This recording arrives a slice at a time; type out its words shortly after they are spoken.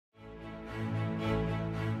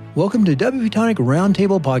Welcome to WP Tonic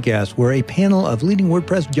Roundtable Podcast, where a panel of leading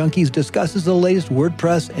WordPress junkies discusses the latest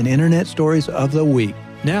WordPress and internet stories of the week.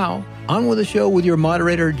 Now, on with the show with your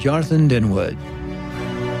moderator, Jonathan Denwood.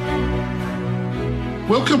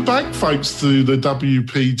 Welcome back, folks, to the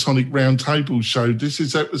WP Tonic Roundtable show. This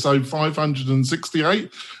is episode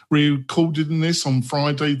 568. We recorded this on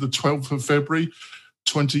Friday, the 12th of February,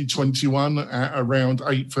 2021 at around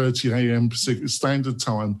 8:30 a.m. Pacific Standard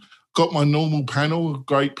Time. Got my normal panel,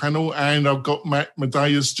 great panel, and I've got Matt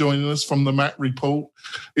Medeiros joining us from the Matt Report.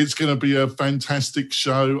 It's going to be a fantastic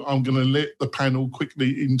show. I'm going to let the panel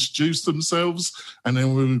quickly introduce themselves, and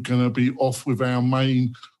then we're going to be off with our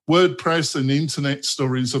main WordPress and internet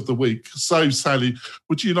stories of the week. So, Sally,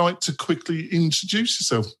 would you like to quickly introduce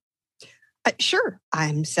yourself? Sure.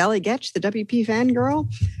 I'm Sally Getch, the WP fangirl,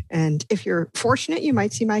 and if you're fortunate, you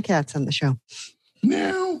might see my cats on the show.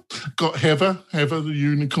 Now, got Heather the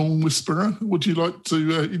Unicorn Whisperer. Would you like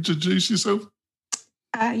to introduce yourself?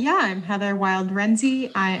 I'm Heather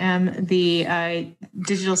Wild-Renzi. I am the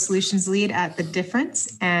digital solutions lead at The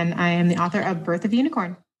Difference, and I am the author of Birth of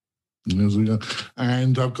Unicorn.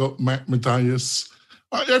 And I've got Matt Medeiros.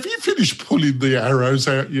 Have you finished pulling the arrows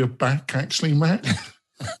out your back, actually, Matt?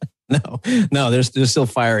 No, they're still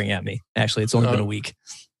firing at me. Actually, it's only been a week.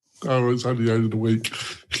 Oh, it's only over the week.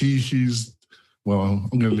 He's... Well,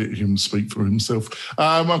 I'm going to let him speak for himself.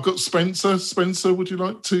 I've got Spencer. Spencer, would you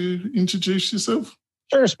like to introduce yourself?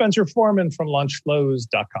 Sure, Spencer Foreman from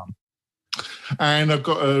launchflows.com. And I've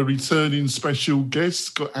got a returning special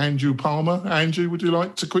guest, got Andrew Palmer. Andrew, would you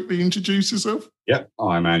like to quickly introduce yourself? Yep,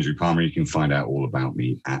 I'm Andrew Palmer. You can find out all about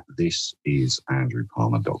me at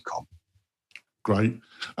thisisandrewpalmer.com. Great.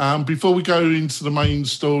 Before we go into the main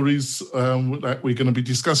stories that we're going to be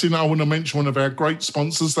discussing, I want to mention one of our great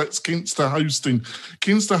sponsors. That's Kinsta Hosting.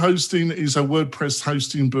 Kinsta Hosting is a WordPress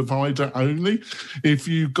hosting provider only. If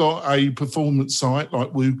you've got a performance site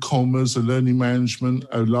like WooCommerce, a learning management,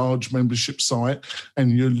 a large membership site,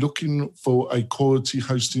 and you're looking for a quality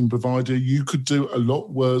hosting provider, you could do a lot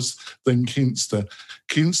worse than Kinsta.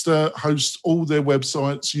 Kinsta hosts all their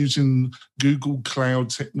websites using Google Cloud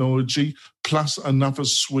technology, plus another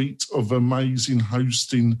suite of amazing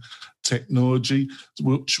hosting technology,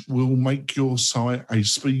 which will make your site a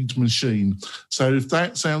speed machine. So if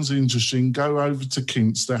that sounds interesting, go over to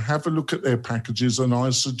Kinsta, have a look at their packages, and I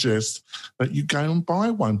suggest that you go and buy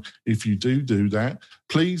one. If you do that,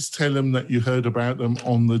 please tell them that you heard about them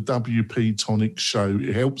on the WP Tonic show.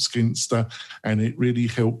 It helps Kinsta, and it really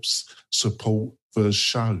helps support the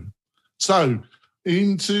show. So,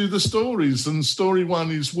 into the stories, and story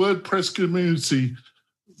one is WordPress community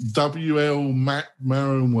WL Matt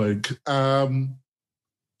Mullenweg.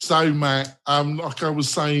 So Matt, like I was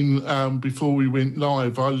saying before we went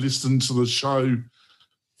live, I listened to the show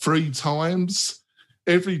 3 times.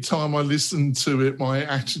 Every time I listened to it, my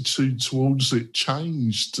attitude towards it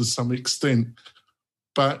changed to some extent,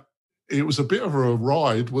 but it was a bit of a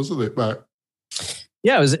ride, wasn't it, Matt?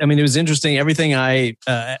 Yeah, it was interesting. Everything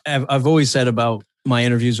I've always said about my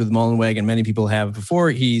interviews with Mullenweg, and many people have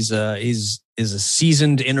before, he's a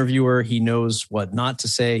seasoned interviewer. He knows what not to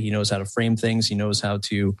say. He knows how to frame things. He knows how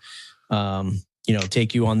to,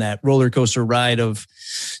 take you on that roller coaster ride of,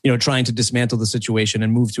 trying to dismantle the situation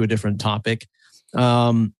and move to a different topic.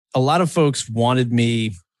 A lot of folks wanted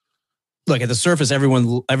me. Look, at the surface,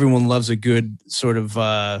 everyone loves a good sort of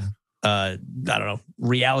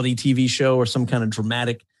reality TV show or some kind of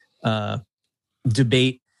dramatic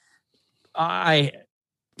debate. I,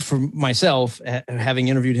 for myself, having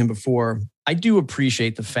interviewed him before, I do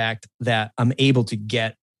appreciate the fact that I'm able to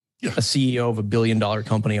get a CEO of $1 billion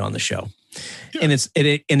company on the show. Yeah. And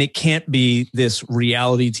it can't be this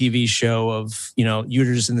reality TV show of, you're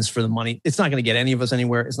just in this for the money. It's not going to get any of us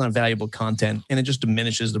anywhere. It's not valuable content. And it just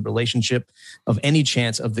diminishes the relationship of any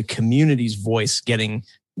chance of the community's voice getting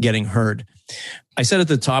heard. I said at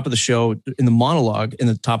the top of the show, in the monologue, in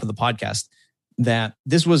the top of the podcast, that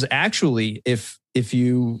this was actually, if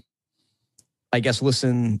you, I guess,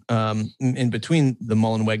 listen in between the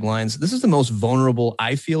Mullenweg lines, this is the most vulnerable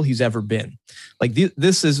I feel he's ever been. Like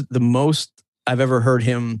this is the most I've ever heard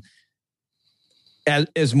him,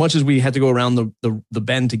 as much as we had to go around the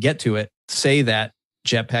bend to get to it, say that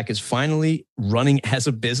Jetpack is finally running as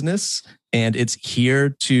a business and it's here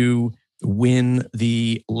to win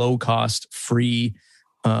the low-cost, free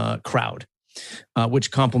crowd, which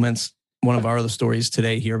complements one of our other stories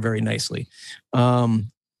today here very nicely.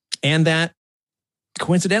 And that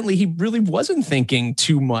coincidentally, he really wasn't thinking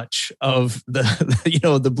too much of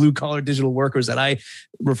the blue collar digital workers that I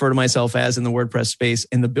refer to myself as in the WordPress space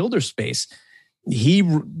and the builder space. he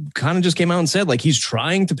kind of just came out and said, like, he's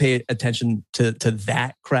trying to pay attention to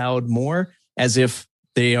that crowd more, as if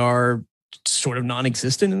they are sort of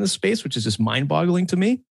non-existent in this space, which is just mind-boggling to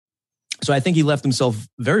me. So I think he left himself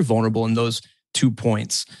very vulnerable in those 2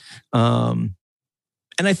 points. And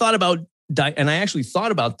I thought about, I actually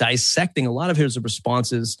thought about dissecting a lot of his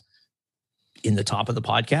responses in the top of the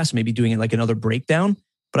podcast, maybe doing it like another breakdown.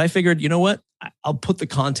 But I figured, you know what? I'll put the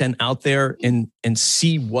content out there and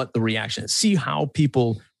see what the reaction is, see how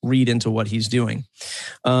people read into what he's doing.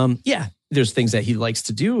 There's things that he likes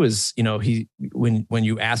to do is, you know, when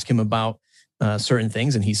you ask him about certain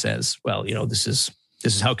things and he says, well, you know, this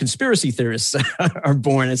is how conspiracy theorists are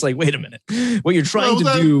born. It's like, wait a minute. What you're trying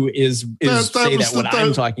to do is say that what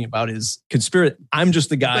I'm talking about is conspiracy. I'm just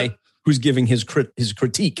the guy who's giving his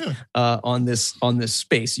critique on this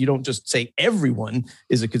space. You don't just say everyone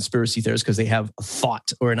is a conspiracy theorist because they have a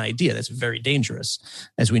thought or an idea. That's very dangerous,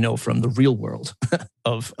 as we know from the real world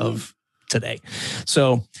of today.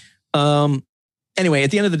 So anyway, at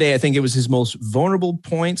the end of the day, I think it was his most vulnerable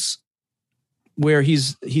points where he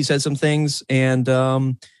said some things, and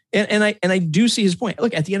I do see his point.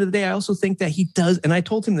 Look, at the end of the day, I also think that he does, and I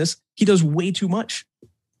told him this, he does way too much.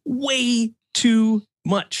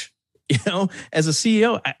 You know, as a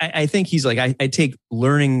CEO, I think he's like, I take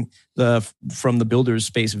learning from the builders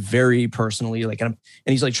space very personally. Like, and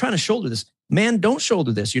he's like trying to shoulder this. Man, don't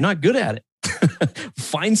shoulder this. You're not good at it.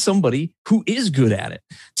 Find somebody who is good at it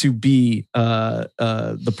to be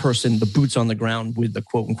the person, the boots on the ground with the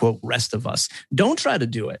quote unquote rest of us. Don't try to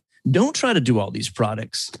do it. Don't try to do all these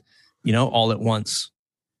products, you know, all at once.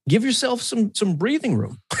 Give yourself some breathing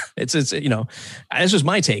room. It's you know, that's just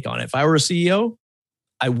my take on it. If I were a CEO,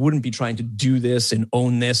 I wouldn't be trying to do this and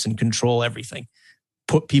own this and control everything.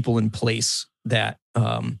 Put people in place that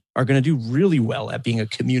are going to do really well at being a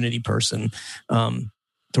community person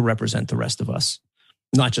to represent the rest of us,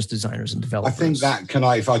 not just designers and developers. I think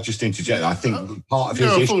that, if I just interject, I think part of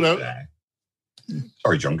his issue there.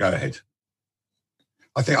 Sorry, John, go ahead.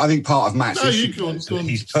 I think part of Matt's issue is that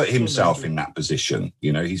he's put himself in that position.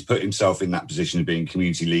 You know, he's put himself in that position of being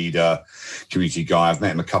community leader, community guy. I've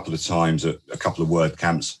met him a couple of times at a couple of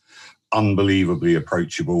WordCamps. Unbelievably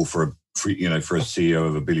approachable for a CEO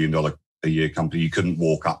of $1 billion a year company. You couldn't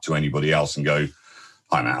walk up to anybody else and go,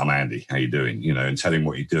 "Hi, Matt, I'm Andy. How you doing?" You know, and tell him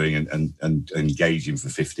what you're doing and engage him for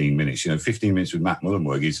 15 minutes. You know, 15 minutes with Matt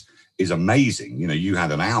Mullenweg is amazing. You know, you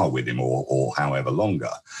had an hour with him or however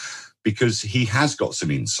longer, because he has got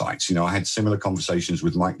some insights. You know, I had similar conversations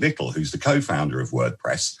with Mike Little, who's the co-founder of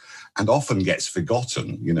WordPress, and often gets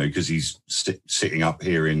forgotten, you know, because he's sitting up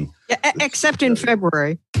here in... except in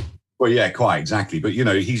February. Well, yeah, quite exactly. But, you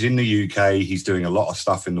know, he's in the UK. He's doing a lot of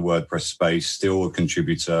stuff in the WordPress space, still a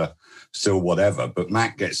contributor, still whatever. But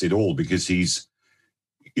Matt gets it all because he's,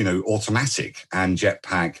 you know, Automatic and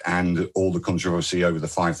Jetpack and all the controversy over the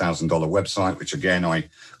 $5,000 website, which, again, I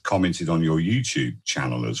commented on your YouTube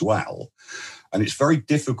channel as well. And it's very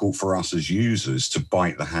difficult for us as users to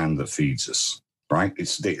bite the hand that feeds us, right?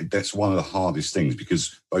 That's one of the hardest things,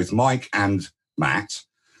 because both Mike and Matt,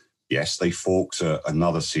 yes, they forked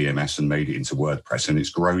another CMS and made it into WordPress, and it's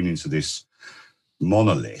grown into this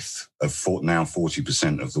monolith of now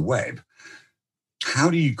 40% of the web. How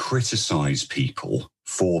do you criticize people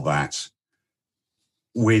for that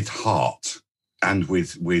with heart and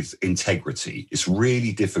with integrity? It's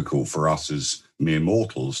really difficult for us as mere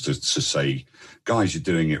mortals to say, guys, you're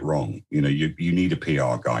doing it wrong. You know, you need a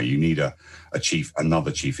PR guy. You need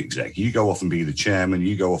another chief exec. You go off and be the chairman.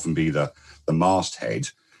 You go off and be the masthead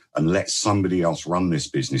and let somebody else run this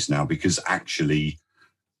business now, because actually,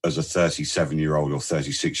 as a 37-year-old or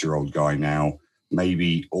 36-year-old guy now,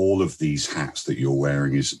 maybe all of these hats that you're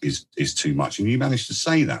wearing is too much. And you managed to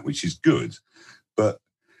say that, which is good. But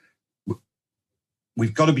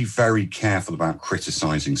we've got to be very careful about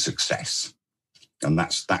criticizing success. And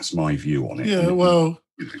that's my view on it. Yeah, well,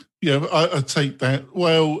 yeah, I take that.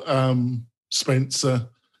 Well, Spencer,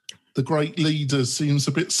 the great leader, seems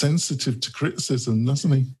a bit sensitive to criticism,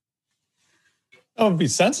 doesn't he? I would be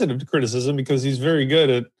sensitive to criticism because he's very good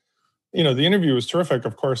at, you know, the interview was terrific.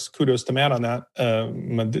 Of course, kudos to Matt on that,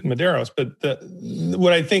 Medeiros. But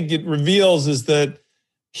what I think it reveals is that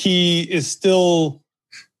he is still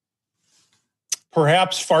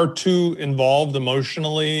perhaps far too involved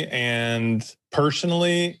emotionally and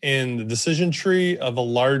personally in the decision tree of a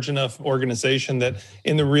large enough organization that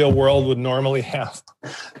in the real world would normally have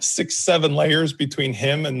 6-7 layers between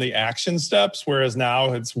him and the action steps, whereas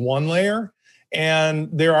now it's one layer. And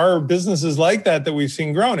there are businesses like that we've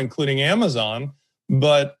seen grown, including Amazon.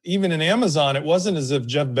 But even in Amazon, it wasn't as if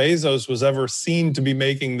Jeff Bezos was ever seen to be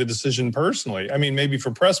making the decision personally. I mean, maybe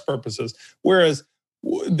for press purposes. Whereas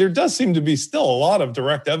there does seem to be still a lot of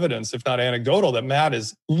direct evidence, if not anecdotal, that Matt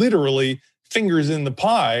is literally fingers in the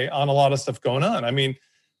pie on a lot of stuff going on. I mean,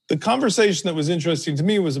 the conversation that was interesting to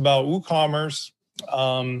me was about WooCommerce,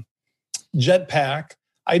 Jetpack.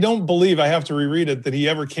 I don't believe, I have to reread it, that he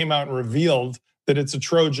ever came out and revealed that it's a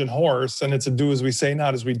Trojan horse and it's a do as we say,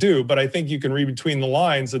 not as we do. But I think you can read between the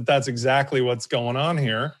lines that that's exactly what's going on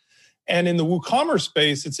here. And in the WooCommerce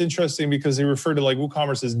space, it's interesting because they refer to like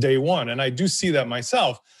WooCommerce as day one. And I do see that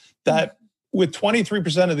myself, that with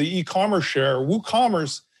 23% of the e-commerce share,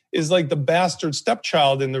 WooCommerce is like the bastard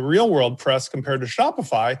stepchild in the real world press compared to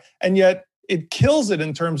Shopify. And yet it kills it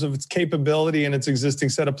in terms of its capability and its existing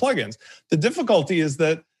set of plugins. The difficulty is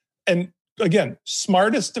that, and again,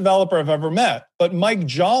 smartest developer I've ever met, but Mike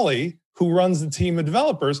Jolly, who runs the team of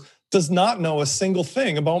developers, does not know a single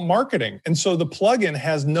thing about marketing. And so the plugin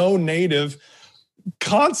has no native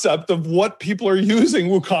concept of what people are using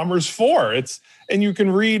WooCommerce for. And you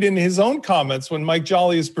can read in his own comments when Mike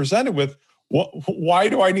Jolly is presented with, why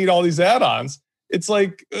do I need all these add-ons? It's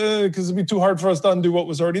like, because it'd be too hard for us to undo what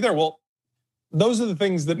was already there. Well, those are the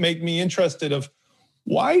things that make me interested of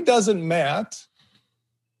why doesn't Matt,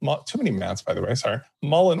 too many Matts, by the way, sorry,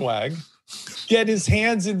 Mullenweg, get his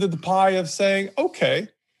hands into the pie of saying, okay,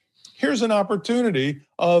 here's an opportunity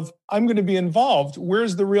of I'm going to be involved.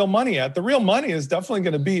 Where's the real money at? The real money is definitely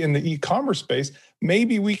going to be in the e-commerce space.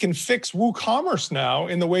 Maybe we can fix WooCommerce now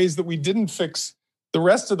in the ways that we didn't fix the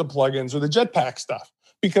rest of the plugins or the Jetpack stuff,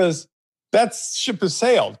 because that ship has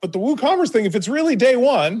sailed. But the WooCommerce thing, if it's really day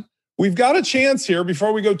one, we've got a chance here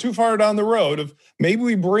before we go too far down the road of maybe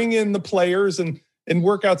we bring in the players and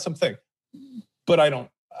work out something. But I don't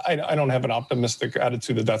have an optimistic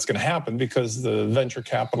attitude that that's going to happen because the venture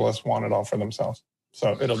capitalists want it all for themselves.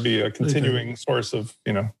 So it'll be a continuing source of,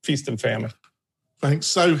 feast and famine. Thanks.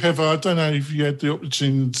 So, Heather, I don't know if you had the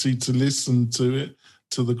opportunity to listen to it,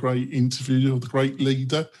 to the great interview of the great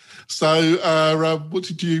leader. So, what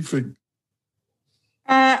did you think?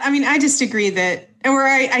 I disagree that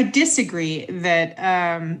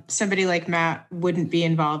somebody like Matt wouldn't be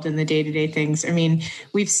involved in the day-to-day things. I mean,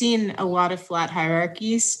 we've seen a lot of flat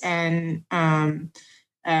hierarchies, and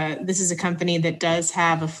this is a company that does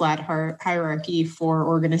have a flat hierarchy for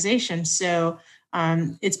organizations. So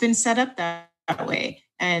it's been set up that way.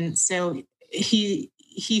 And so he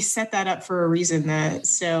set that up for a reason. Of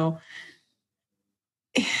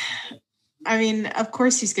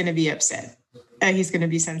course he's going to be upset. He's going to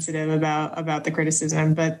be sensitive about the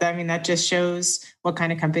criticism, but that just shows what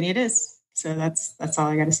kind of company it is. So that's all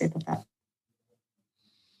I got to say about that.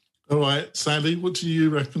 All right, Sally, what do you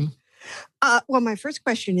reckon? Well, my first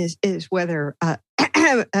question is whether Matt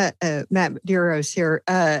Medeiros here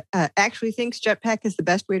actually thinks Jetpack is the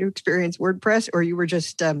best way to experience WordPress, or you were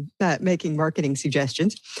just making marketing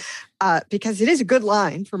suggestions, because it is a good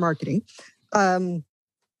line for marketing. And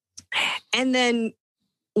then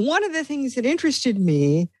one of the things that interested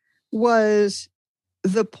me was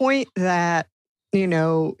the point that,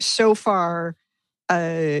 so far,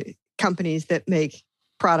 companies that make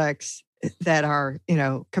products that are,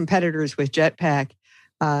 competitors with Jetpack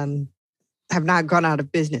have not gone out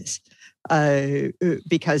of business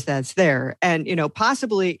because that's there. And,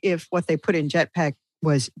 possibly if what they put in Jetpack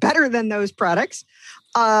was better than those products,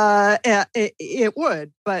 it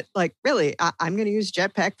would. But really, I'm going to use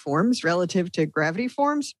Jetpack forms relative to Gravity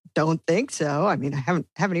forms? Don't think so. I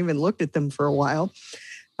haven't even looked at them for a while.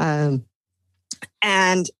 But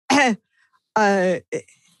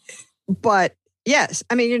yes,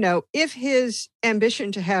 if his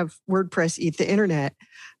ambition to have WordPress eat the internet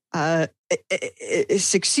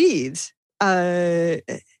succeeds, then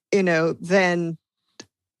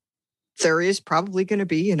there is probably going to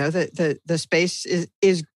be, the space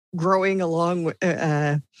is growing along,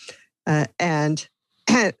 and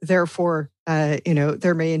therefore,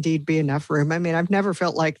 there may indeed be enough room. I've never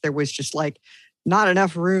felt like there was just not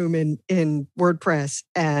enough room in WordPress,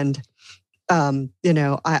 and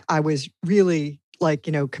I was really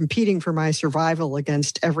competing for my survival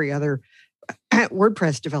against every other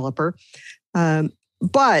WordPress developer.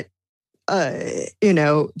 But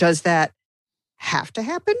does that have to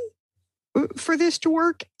happen for this to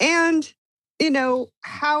work? And,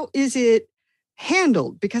 how is it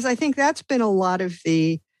handled? Because I think that's been a lot of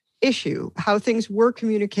the issue, how things were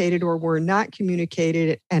communicated or were not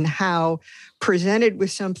communicated, and how presented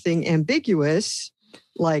with something ambiguous,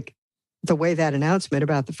 like the way that announcement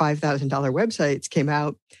about the $5,000 websites came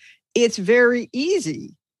out, it's very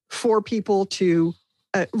easy for people to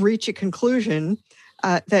reach a conclusion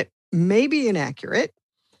that may be inaccurate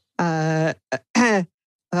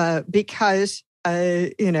because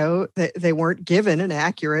they weren't given an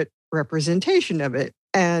accurate representation of it.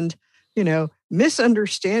 And,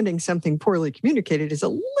 misunderstanding something poorly communicated is a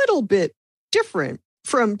little bit different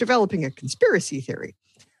from developing a conspiracy theory.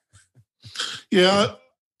 Yeah,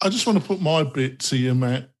 I just want to put my bit to you,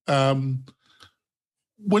 Matt.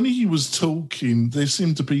 When he was talking, there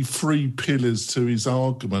seemed to be 3 pillars to his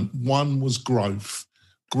argument. One was growth.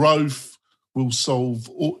 Growth will solve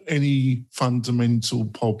any fundamental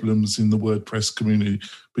problems in the WordPress community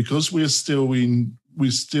because we still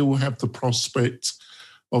have the prospect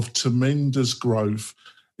of tremendous growth.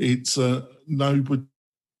 It's nobody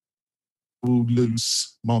will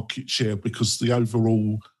lose market share because the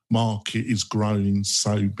overall market is growing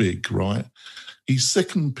so big, right? His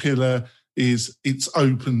second pillar is it's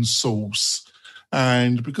open source.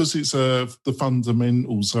 And because it's the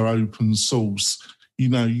fundamentals are open source,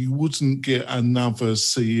 you wouldn't get another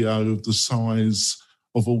CEO of the size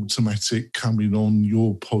of Automattic coming on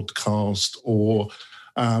your podcast, or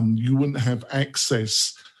you wouldn't have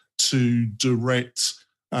access to direct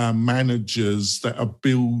managers that are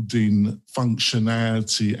building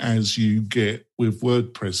functionality as you get with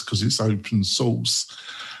WordPress because it's open source.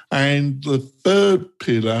 And the third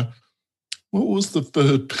pillar, what was the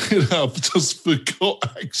third pillar? I've just forgot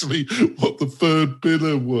actually what the third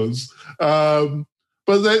pillar was. But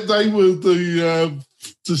they were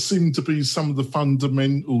just seem to be some of the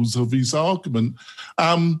fundamentals of his argument.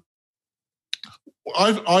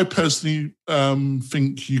 I personally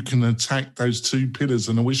think you can attack those 2 pillars,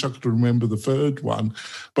 and I wish I could remember the third one,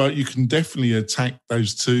 but you can definitely attack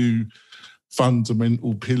those 2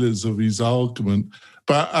 fundamental pillars of his argument.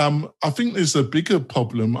 But I think there's a bigger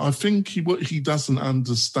problem. I think what he doesn't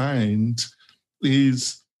understand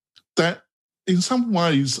is that in some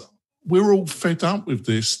ways we're all fed up with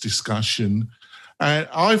this discussion. And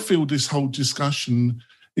I feel this whole discussion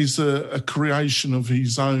is a creation of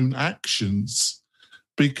his own actions.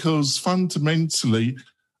 Because fundamentally,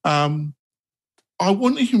 I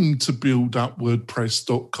want him to build up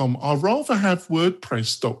WordPress.com. I'd rather have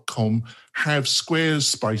WordPress.com have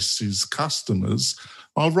Squarespace's customers.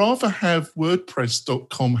 I'd rather have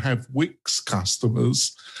WordPress.com have Wix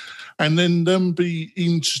customers, and then them be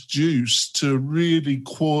introduced to a really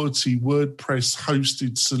quality WordPress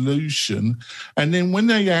hosted solution. And then when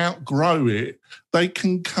they outgrow it, they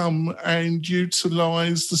can come and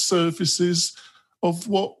utilize the services of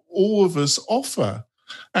what all of us offer.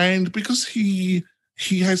 And because he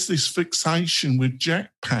has this fixation with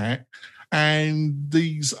Jetpack and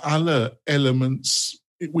these other elements,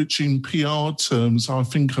 which in PR terms I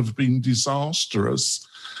think have been disastrous,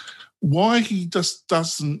 why he just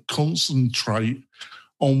doesn't concentrate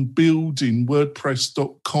on building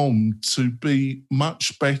WordPress.com to be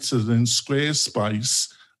much better than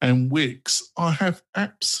Squarespace and Wix, I have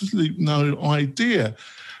absolutely no idea.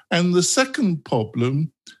 And the second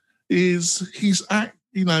problem is he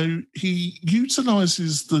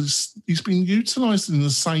utilizes this, he's been utilizing the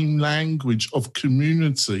same language of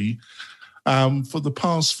community for the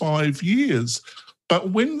past 5 years. But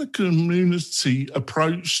when the community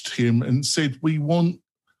approached him and said, we want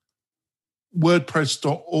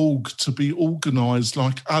WordPress.org to be organized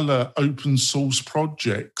like other open source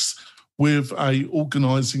projects with a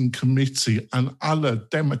organising committee and other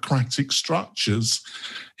democratic structures,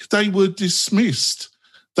 they were dismissed.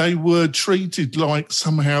 They were treated like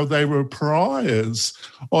somehow they were pariahs.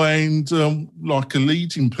 And like a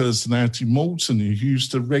leading personality, Morton, who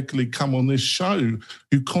used to regularly come on this show,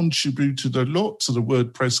 who contributed a lot to the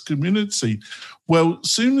WordPress community. Well,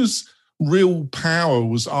 as soon as real power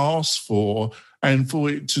was asked for, and for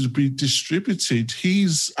it to be distributed,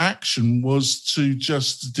 his action was to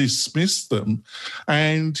just dismiss them.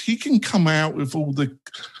 And he can come out with all the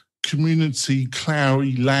community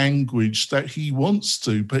cloudy language that he wants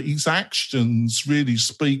to, but his actions really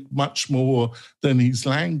speak much more than his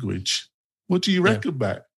language. What do you reckon,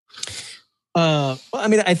 Matt? Well, I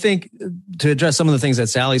mean, I think to address some of the things that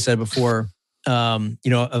Sally said before,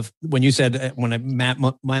 of when you said when Matt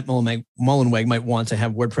Mullenweg might want to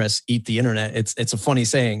have WordPress eat the internet, it's a funny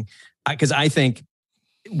saying, because I think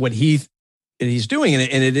what he's doing,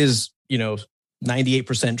 and it is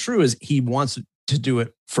 98% true, is he wants to do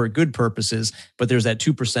it for good purposes, but there's that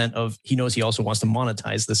 2% of he knows he also wants to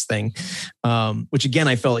monetize this thing, which again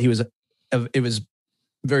I felt it was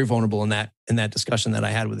very vulnerable in that discussion that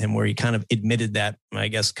I had with him, where he kind of admitted that, I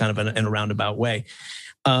guess, kind of in a roundabout way.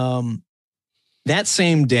 That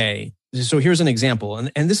same day, so here's an example,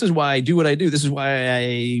 and this is why I do what I do. This is why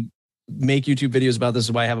I make YouTube videos about this. This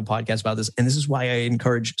is why I have a podcast about this. And this is why I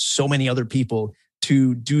encourage so many other people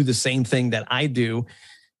to do the same thing that I do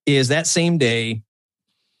is that same day,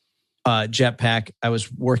 Jetpack, I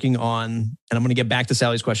was working on, and I'm going to get back to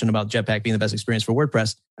Sally's question about Jetpack being the best experience for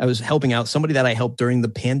WordPress. I was helping out somebody that I helped during the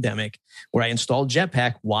pandemic where I installed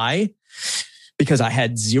Jetpack. Why? Because I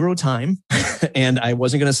had zero time and I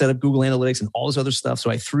wasn't going to set up Google Analytics and all this other stuff. So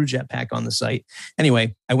I threw Jetpack on the site.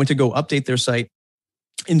 Anyway, I went to go update their site,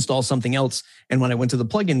 install something else. And when I went to the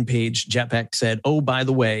plugin page, Jetpack said, oh, by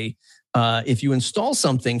the way, if you install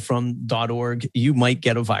something from .org, you might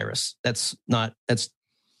get a virus. That's not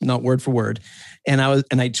word for word. And I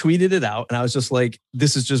tweeted it out and I was just like,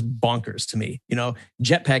 this is just bonkers to me. You know,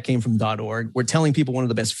 Jetpack came from .org. We're telling people one of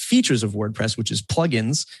the best features of WordPress, which is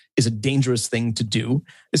plugins, is a dangerous thing to do.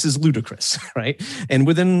 This is ludicrous, right? And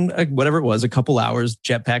within whatever it was, a couple hours,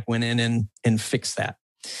 Jetpack went in and fixed that.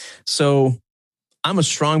 So I'm a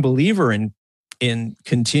strong believer in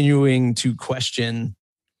continuing to question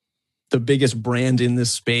the biggest brand in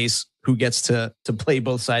this space who gets to play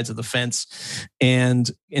both sides of the fence, and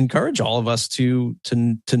encourage all of us to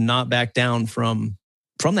not back down from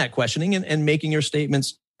that questioning and making your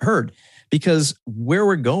statements heard. Because where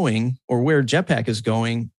we're going, or where Jetpack is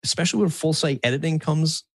going, especially where full site editing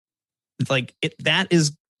comes,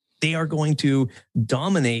 they are going to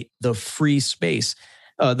dominate the free space,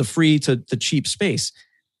 the free to cheap space.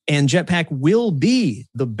 And Jetpack will be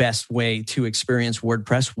the best way to experience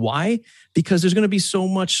WordPress. Why? Because there's going to be so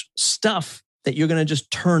much stuff that you're going to just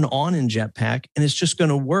turn on in Jetpack and it's just going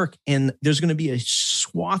to work. And there's going to be a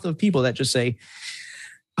swath of people that just say,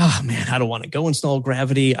 oh man, I don't want to go install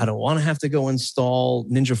Gravity. I don't want to have to go install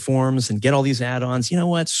Ninja Forms and get all these add-ons. You know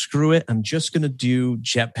what? Screw it. I'm just going to do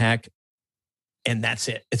Jetpack. And that's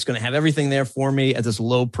it. It's going to have everything there for me at this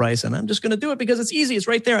low price. And I'm just going to do it because it's easy. It's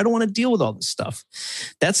right there. I don't want to deal with all this stuff.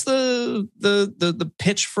 That's the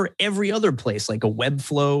pitch for every other place, like a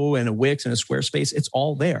Webflow and a Wix and a Squarespace. It's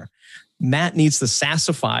all there. Matt needs to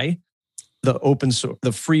SaaSify the open source,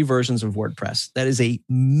 the free versions of WordPress. That is a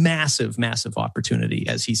massive, massive opportunity,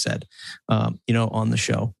 as he said, on the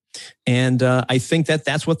show. And I think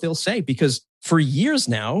that's what they'll say, because for years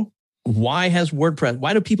now, why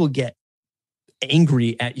do people get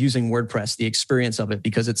angry at using WordPress, the experience of it?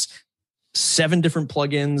 Because it's 7 different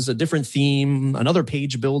plugins, a different theme, another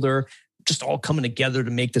page builder, just all coming together to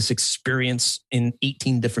make this experience in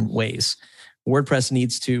 18 different ways. WordPress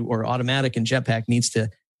needs to, or Automatic and Jetpack needs to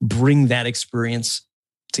bring that experience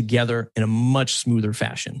together in a much smoother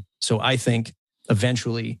fashion. So I think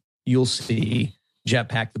eventually you'll see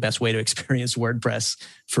Jetpack the best way to experience WordPress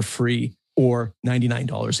for free, or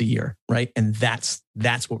 $99 a year, right? And that's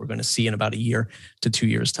what we're going to see in about a year to 2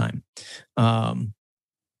 years' time.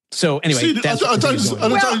 So anyway, I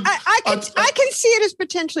can see it as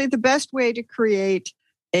potentially the best way to create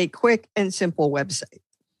a quick and simple website.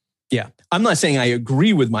 Yeah, I'm not saying I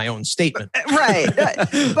agree with my own statement, right? But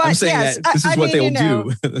I'm saying that this is what they'll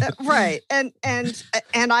do, right? And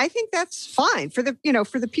I think that's fine for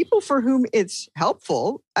the people for whom it's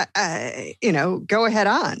helpful. Go ahead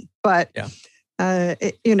on, but yeah.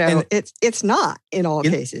 It's not in all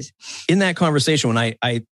cases. In that conversation, when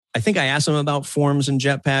I think I asked him about forms in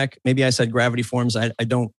Jetpack, maybe I said Gravity Forms. I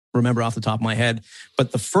don't remember off the top of my head,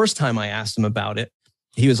 but the first time I asked him about it,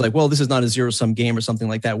 he was like, well, this is not a zero-sum game or something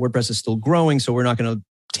like that. WordPress is still growing, so we're not going to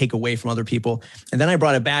take away from other people. And then I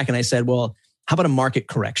brought it back and I said, well, how about a market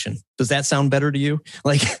correction? Does that sound better to you?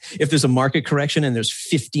 Like if there's a market correction and there's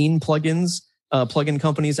 15 plugin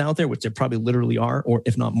companies out there, which there probably literally are, or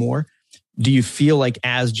if not more, do you feel like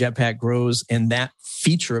as Jetpack grows and that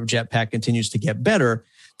feature of Jetpack continues to get better,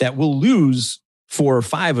 that we'll lose 4 or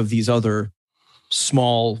 5 of these other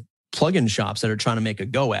small plugin shops that are trying to make a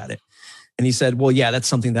go at it? And he said, well, yeah, that's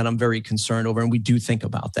something that I'm very concerned over. And we do think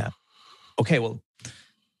about that. Okay, well,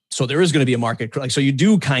 so there is going to be a market. So you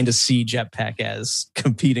do kind of see Jetpack as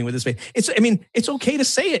competing with this space. It's okay to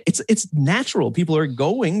say it. It's natural. People are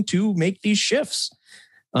going to make these shifts.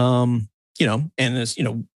 And as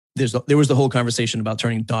there was the whole conversation about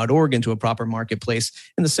turning .org into a proper marketplace.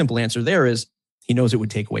 And the simple answer there is he knows it would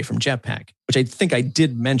take away from Jetpack, which I think I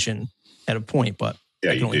did mention at a point, but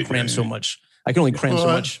I can only cram so much. I can only cram so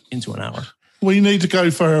much into an hour. We need to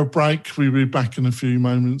go for a break. We'll be back in a few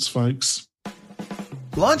moments, folks.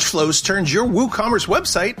 Launchflows turns your WooCommerce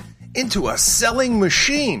website into a selling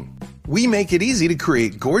machine. We make it easy to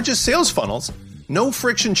create gorgeous sales funnels, no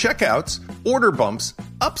friction checkouts, order bumps,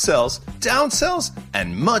 upsells, downsells,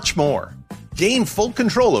 and much more. Gain full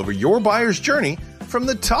control over your buyer's journey from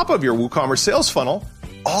the top of your WooCommerce sales funnel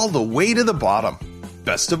all the way to the bottom.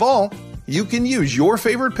 Best of all, you can use your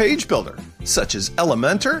favorite page builder, such as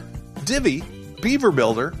Elementor, Divi, Beaver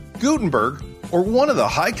Builder, Gutenberg, or one of the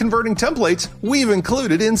high-converting templates we've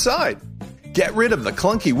included inside. Get rid of the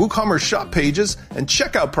clunky WooCommerce shop pages and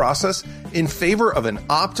checkout process in favor of an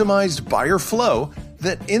optimized buyer flow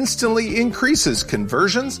that instantly increases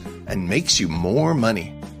conversions and makes you more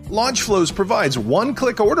money. LaunchFlows provides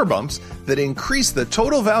one-click order bumps that increase the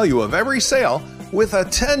total value of every sale with a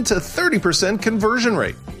 10 to 30% conversion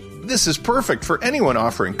rate. This is perfect for anyone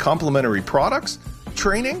offering complimentary products,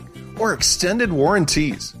 training, or extended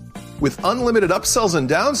warranties. With unlimited upsells and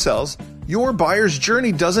downsells, your buyer's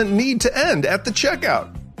journey doesn't need to end at the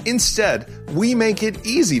checkout. Instead, we make it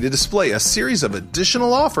easy to display a series of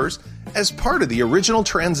additional offers as part of the original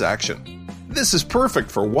transaction. This is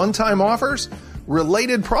perfect for one-time offers,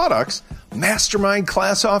 related products, mastermind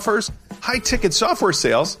class offers, high-ticket software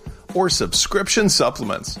sales, or subscription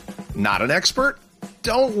supplements. Not an expert?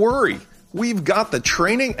 Don't worry. We've got the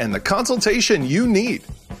training and the consultation you need.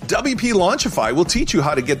 WP Launchify will teach you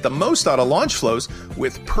how to get the most out of LaunchFlows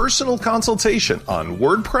with personal consultation on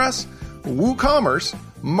WordPress, WooCommerce,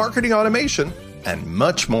 marketing automation, and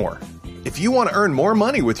much more. If you want to earn more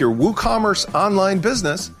money with your WooCommerce online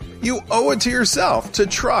business, you owe it to yourself to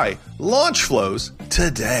try LaunchFlows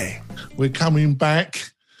today. We're coming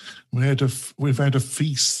back. We've had a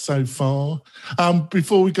feast so far.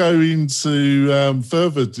 Before we go into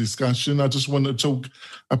further discussion, I just want to talk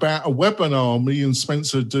about a webinar me and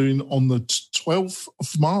Spencer are doing on the 12th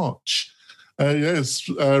of March. Yes,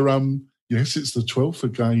 it's the 12th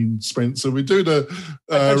again, Spencer. We're doing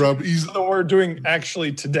we're doing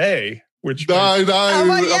actually today. Which no.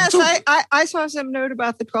 Yes, I saw some note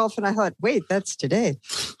about the 12th, and I thought, wait, that's today.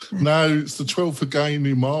 No, it's the 12th again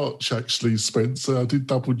in March, actually, Spencer. I did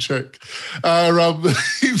double check.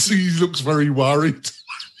 He looks very worried.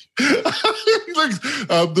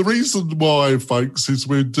 The reason why, folks, is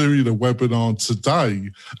we're doing a webinar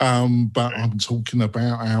today, but I'm talking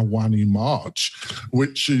about our one in March,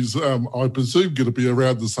 which is, I presume, going to be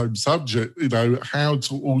around the same subject, how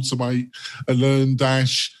to automate a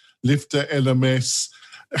LearnDash, Lifter LMS,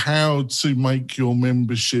 how to make your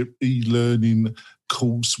membership e-learning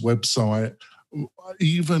course website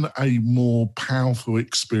even a more powerful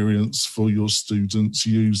experience for your students,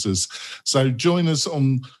 users. So join us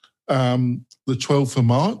on the 12th of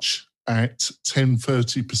March at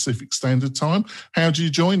 10:30 Pacific Standard Time. How do you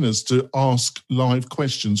join us to ask live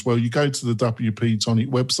questions? Well, you go to the WP Tonic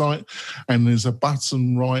website and there's a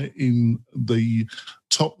button right in the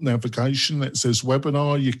top navigation that says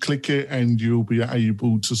webinar. You click it and you'll be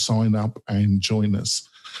able to sign up and join us.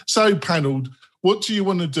 So, panel, what do you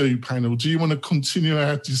want to do, panel? Do you want to continue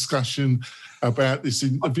our discussion about this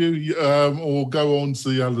interview or go on to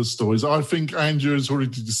the other stories? I think Andrew has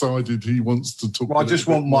already decided he wants to talk. Well, I just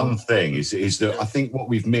want one thing is that I think what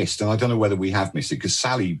we've missed, and I don't know whether we have missed it, because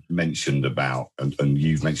Sally mentioned about, and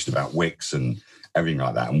you've mentioned about Wix and everything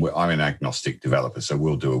like that. And I'm an agnostic developer, so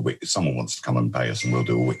we'll do a Wix. If someone wants to come and pay us, and we'll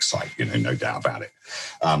do a Wix site, no doubt about it.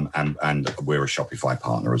 And we're a Shopify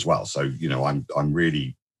partner as well. So, I'm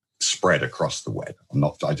really spread across the web.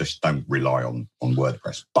 I just don't rely on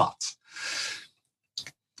WordPress. But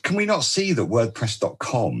can we not see that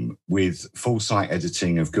WordPress.com, with full site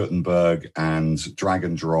editing of Gutenberg and drag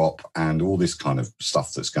and drop and all this kind of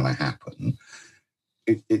stuff that's going to happen,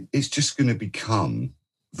 it's just going to become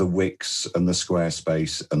the Wix and the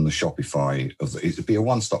Squarespace and the Shopify it'd be a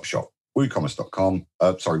one-stop shop. WooCommerce.com,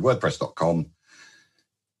 WordPress.com.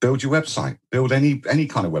 Build your website. Build any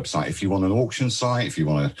kind of website. If you want an auction site, if you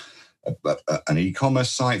want an e-commerce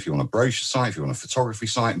site, if you want a brochure site, if you want a photography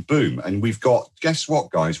site, boom. And we've got, guess what,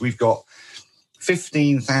 guys? We've got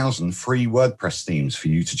 15,000 free WordPress themes for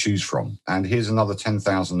you to choose from. And here's another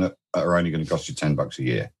 10,000 that are only going to cost you $10 a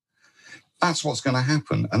year. That's what's going to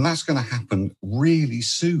happen. And that's going to happen really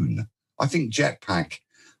soon. I think Jetpack,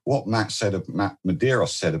 what Matt Medeiros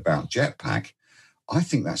said about Jetpack, I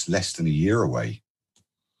think that's less than a year away.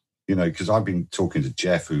 Because I've been talking to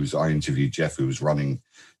Jeff, I interviewed Jeff, who was running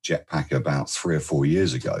Jetpack about 3 or 4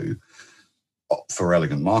 years ago for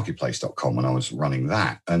elegantmarketplace.com when I was running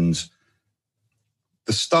that. And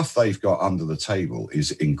the stuff they've got under the table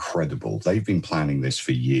is incredible. They've been planning this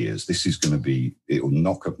for years. This is going to be, it will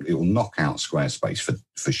knock out Squarespace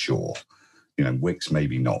for sure. Wix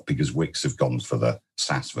maybe not, because Wix have gone for the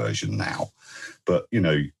SaaS version now. But,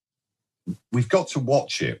 we've got to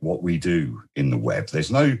watch what we do in the web.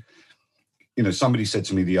 There's no, somebody said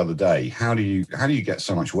to me the other day, how do you get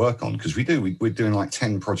so much work on? Because we're doing like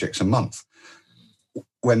 10 projects a month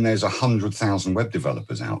when there's 100,000 web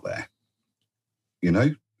developers out there.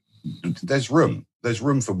 There's room. There's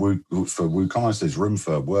room for WooCommerce. There's room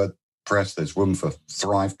for WordPress. There's room for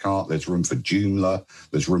Thrivecart. There's room for Joomla.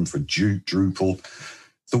 There's room for Drupal.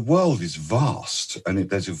 the world is vast, and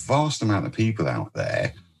there's a vast amount of people out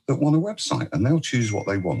there that want a website, and they'll choose what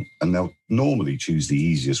they want, and they'll normally choose the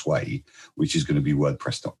easiest way, which is going to be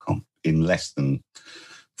WordPress.com in less than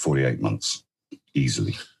 48 months,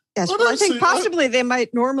 easily. Yes, well, I think possibly they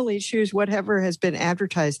might normally choose whatever has been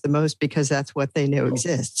advertised the most because that's what they know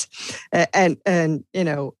exists. And you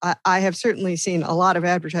know, I have certainly seen a lot of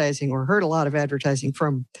advertising or heard a lot of advertising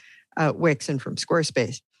from Wix and from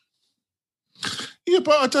Squarespace. Yeah,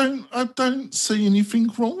 but I don't see anything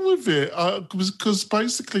wrong with it because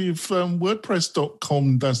basically, if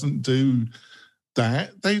WordPress.com doesn't do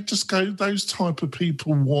that, they just go. Those type of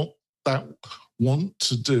people want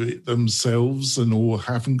to do it themselves or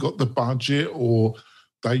haven't got the budget, or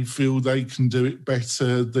they feel they can do it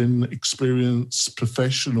better than experienced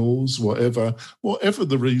professionals, whatever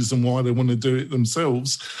the reason why they want to do it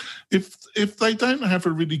themselves. If they don't have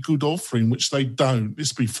a really good offering, which they don't,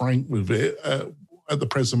 let's be frank with it, at the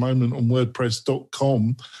present moment on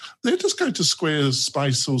WordPress.com, they just go to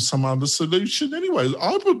Squarespace or some other solution anyway.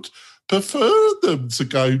 I would prefer them to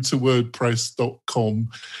go to WordPress.com,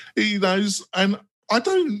 you know, and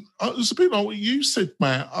it's a bit like what you said,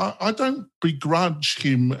 Matt. I don't begrudge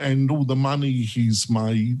him and all the money he's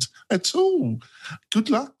made at all. Good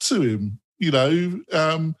luck to him, you know.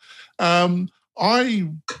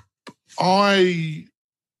 I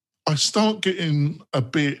start getting a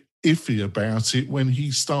bit iffy about it when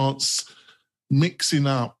he starts mixing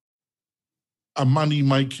up a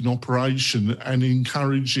money-making operation and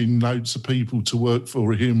encouraging loads of people to work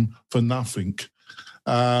for him for nothing.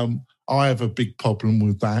 I have a big problem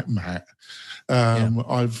with that, Matt. You're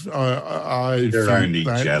only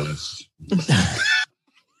jealous.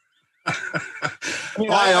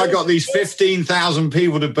 I got these 15,000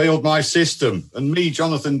 people to build my system, and me,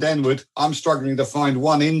 Jonathan Denwood, I'm struggling to find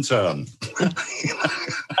one intern.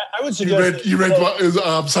 I would suggest you read what is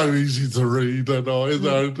so easy to read,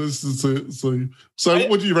 and this is it. So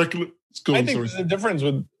what do you reckon? I think there's a difference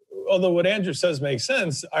with, although what Andrew says makes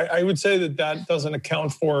sense, I would say that doesn't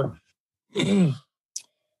account for.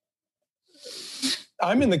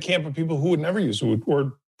 I'm in the camp of people who would never use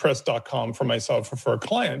WordPress.com for myself or for a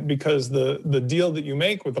client, because the deal that you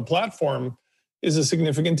make with the platform is a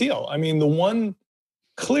significant deal. I mean,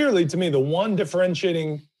 clearly to me, the one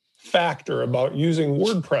differentiating factor about using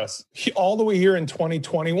WordPress all the way here in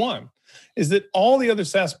 2021 is that all the other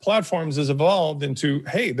SaaS platforms has evolved into,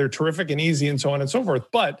 hey, they're terrific and easy and so on and so forth,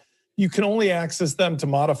 but you can only access them to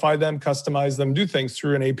modify them, customize them, do things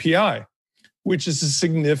through an API, which is a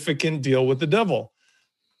significant deal with the devil.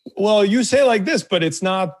 Well, you say like this, but it's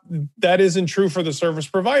not, that isn't true for the service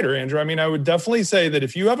provider, Andrew. I mean, I would definitely say that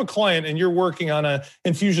if you have a client and you're working on a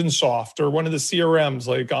Infusionsoft or one of the CRMs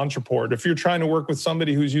like Entreport, if you're trying to work with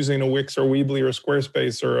somebody who's using a Wix or Weebly or a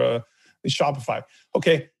Squarespace or a Shopify,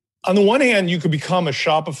 okay, on the one hand, you could become a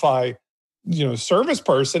Shopify, service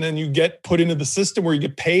person, and you get put into the system where you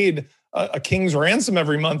get paid a king's ransom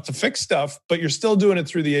every month to fix stuff, but you're still doing it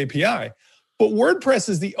through the API. But WordPress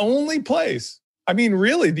is the only place, I mean,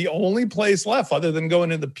 really the only place left other than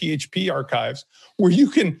going into the PHP archives where you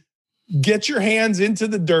can get your hands into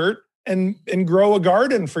the dirt and grow a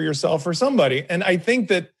garden for yourself or somebody. And I think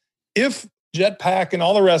that if Jetpack and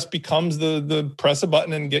all the rest becomes the press a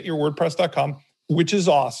button and get your WordPress.com, which is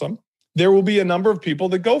awesome, there will be a number of people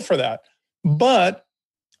that go for that. But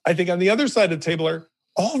I think on the other side of the table are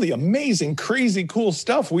all the amazing, crazy, cool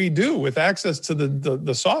stuff we do with access to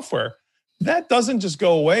the software. That doesn't just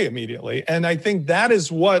go away immediately. And I think that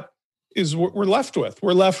is what we're left with.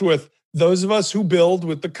 We're left with those of us who build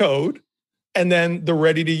with the code and then the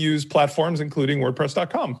ready-to-use platforms, including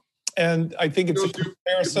WordPress.com. And I think it's a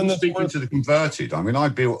comparison that's speaking to the converted. I mean, I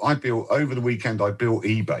built over the weekend, I built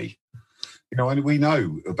eBay. And we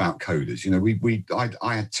know about coders.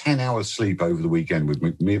 I had 10 hours sleep over the weekend with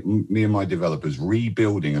me and my developers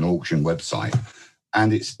rebuilding an auction website.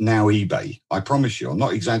 And it's now eBay. I promise you, I'm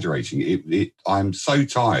not exaggerating. I'm so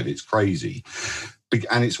tired, it's crazy.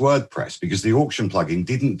 And it's WordPress because the auction plugin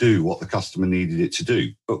didn't do what the customer needed it to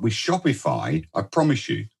do. But with Shopify, I promise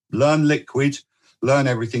you, learn Liquid, learn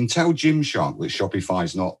everything. Tell Gymshark that Shopify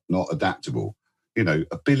is not adaptable. A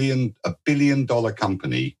billion dollar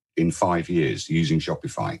company in 5 years using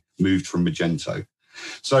Shopify, moved from Magento.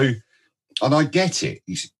 So, and I get it,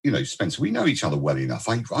 Spencer, we know each other well enough.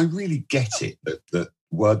 I really get it that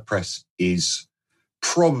WordPress is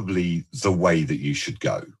probably the way that you should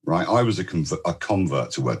go, right? I was a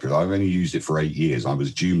convert to WordPress. I've only used it for 8 years. I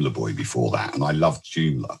was Joomla boy before that, and I loved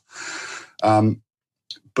Joomla.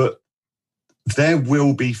 But there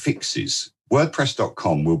will be fixes.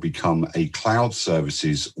 WordPress.com will become a cloud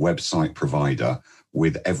services website provider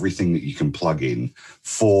with everything that you can plug in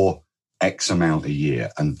for X amount a year.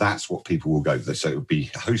 And that's what people will go for. So it would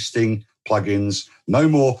be hosting, plugins, no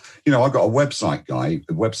more. You know, I've got a website guy,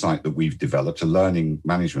 a website that we've developed, a learning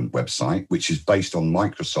management website, which is based on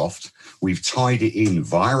Microsoft. We've tied it in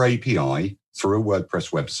via API through a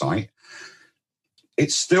WordPress website.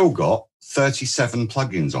 It's still got 37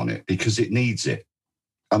 plugins on it because it needs it.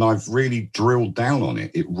 And I've really drilled down on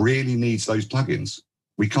it. It really needs those plugins.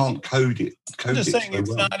 We can't code it. I'm just saying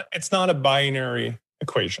it's not a binary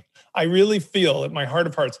equation. I really feel at my heart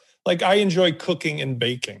of hearts, like I enjoy cooking and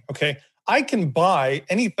baking. Okay. I can buy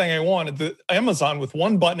anything I want at the Amazon with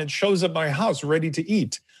one button. It shows up at my house ready to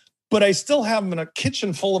eat. But I still have a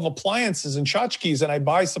kitchen full of appliances and tchotchkes, and I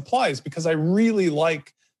buy supplies because I really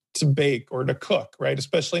like to bake or to cook, right?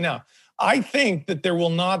 Especially now. I think that there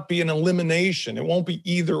will not be an elimination. It won't be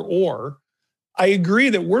either or. I agree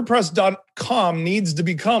that WordPress.com needs to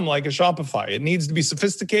become like a Shopify. It needs to be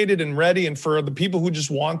sophisticated and ready. And for the people who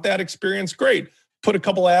just want that experience, great. Put a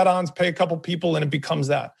couple add-ons, pay a couple people, and it becomes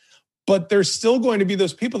that. But there's still going to be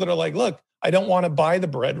those people that are like, look, I don't want to buy the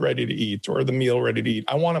bread ready to eat or the meal ready to eat.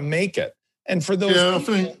 I want to make it. And for those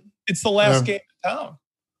people, it's the last game in town.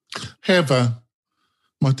 Heather,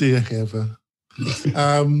 my dear Heather.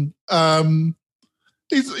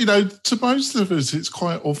 It's, you know, to most of us, it's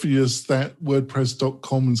quite obvious that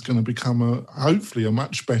WordPress.com is going to become hopefully a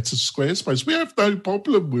much better Squarespace. We have no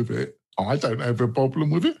problem with it. I don't have a problem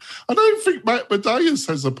with it. I don't think Matt Medeiros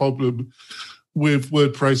has a problem with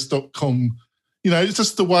WordPress.com. You know, it's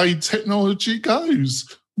just the way technology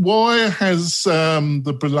goes. Why has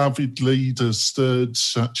the beloved leader stirred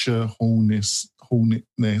such a hornet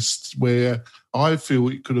nest where I feel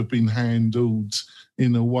it could have been handled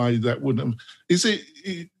in a way that wouldn't have? Is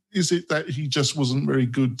it that he just wasn't very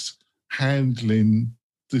good handling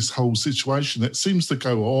this whole situation? It seems to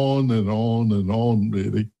go on and on and on,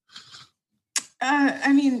 really.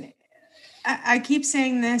 I mean, I keep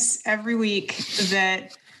saying this every week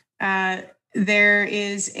that there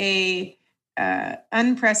is a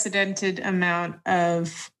unprecedented amount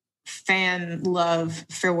of fan love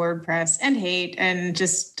for WordPress and hate and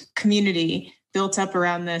just community built up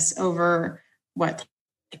around this over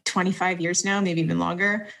 25 years now, maybe even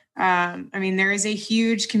longer. I mean, there is a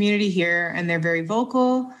huge community here and they're very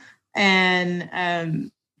vocal.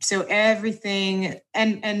 And so everything,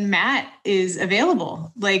 and Matt is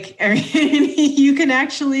available. Like, I mean, you can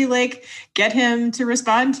actually like get him to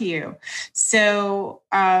respond to you. So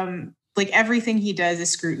like everything he does is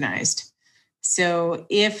scrutinized. So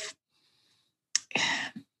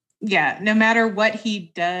no matter what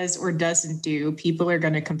he does or doesn't do, people are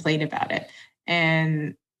going to complain about it.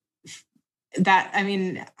 And that, I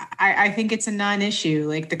mean, I think it's a non-issue.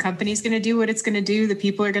 Like the company's going to do what it's going to do. The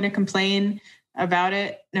people are going to complain about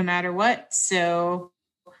it no matter what. So,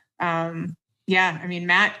 I mean,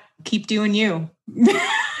 Matt, keep doing you.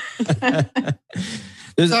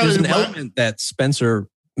 There's an element that Spencer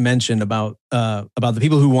mentioned about the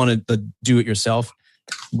people who wanted to do it yourself.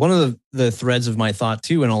 One of the threads of my thought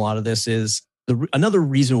too in a lot of this is another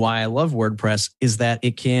reason why I love WordPress is that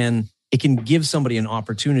it can give somebody an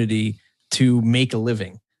opportunity to make a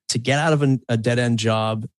living, to get out of a dead-end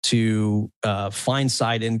job, to find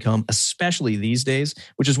side income, especially these days,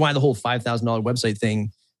 which is why the whole $5,000 website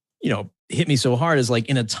thing, hit me so hard. Is like,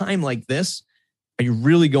 in a time like this, are you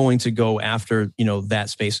really going to go after, that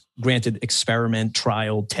space? Granted, experiment,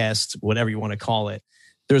 trial, test, whatever you want to call it.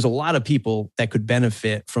 There's a lot of people that could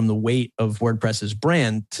benefit from the weight of WordPress's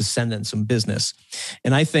brand to send in some business.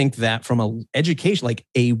 And I think that from a education, like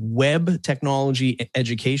a web technology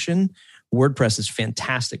education, WordPress is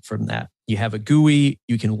fantastic from that. You have a GUI,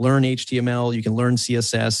 you can learn HTML, you can learn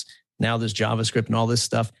CSS. Now there's JavaScript and all this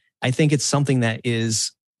stuff. I think it's something that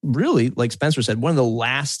is really, like Spencer said, one of the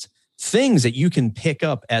last things that you can pick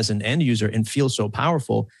up as an end user and feel so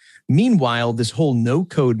powerful. Meanwhile, this whole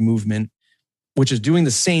no-code movement, which is doing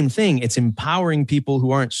the same thing, it's empowering people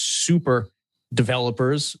who aren't super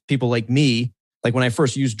developers, people like me. Like when I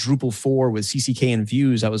first used Drupal 4 with CCK and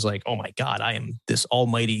views, I was like, oh my God, I am this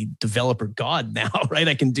almighty developer god now, right?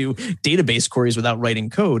 I can do database queries without writing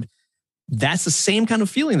code. That's the same kind of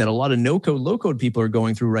feeling that a lot of no-code, low-code people are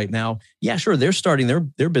going through right now. Yeah, sure, they're starting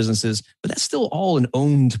their businesses, but that's still all an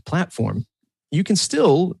owned platform. You can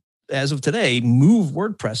still, as of today, move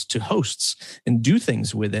WordPress to hosts and do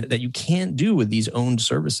things with it that you can't do with these owned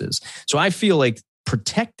services. So I feel like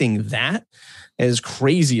protecting that, as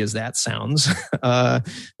crazy as that sounds,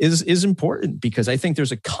 is important, because I think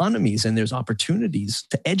there's economies and there's opportunities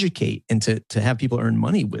to educate and to have people earn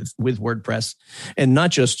money with WordPress, and not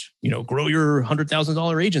just, grow your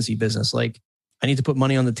 $100,000 agency business. Like, I need to put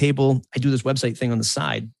money on the table. I do this website thing on the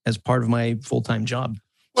side as part of my full-time job.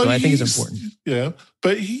 So I think it's important. Yeah,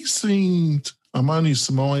 but he seemed, I'm only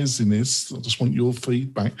surmising this, I just want your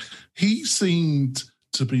feedback. He seemed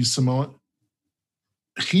to be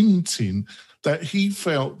hinting that he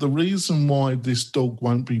felt the reason why this dog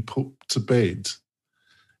won't be put to bed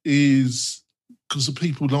is because of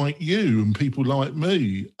people like you and people like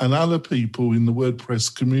me and other people in the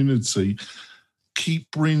WordPress community keep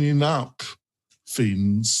bringing up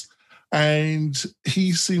things. And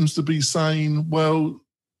he seems to be saying, well,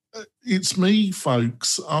 it's me,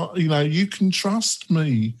 folks. You can trust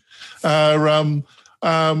me. I'm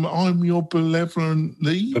your benevolent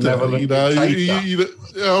leader.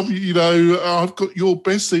 I've got your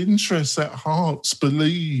best interests at heart.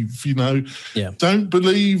 Believe, Don't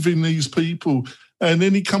believe in these people. And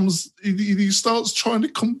then he starts trying to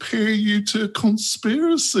compare you to a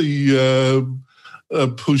conspiracy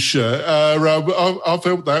pusher. I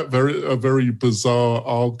felt that a very bizarre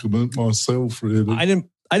argument myself, really.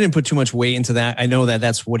 I didn't put too much weight into that. I know that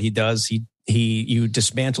that's what he does. You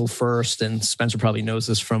dismantle first, and Spencer probably knows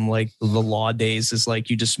this from like the law days, is like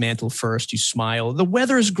you dismantle first, you smile. The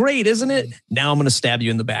weather is great, isn't it? Now I'm going to stab you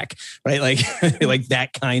in the back, right? Like, like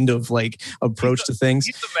that kind of like approach to things.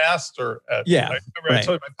 He's the master at I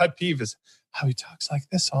told you my pet peeve is how he talks like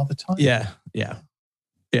this all the time. Yeah.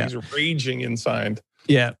 He's raging inside.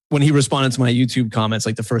 Yeah. When he responded to my YouTube comments,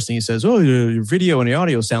 like the first thing he says, oh, your video and your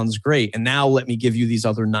audio sounds great. And now let me give you these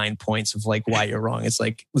other 9 points of like why you're wrong. It's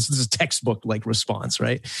like, this is a textbook like response,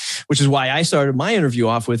 right? Which is why I started my interview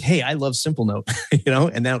off with, hey, I love Simple Note,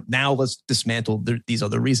 and now let's dismantle these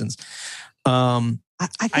other reasons. I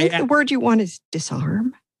think the word you want is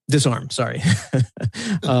disarm. Disarm, sorry.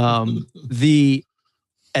 Towards the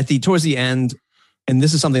end, and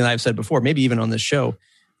this is something that I've said before, maybe even on this show,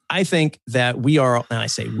 I think that we are, and I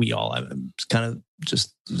say we all, I'm kind of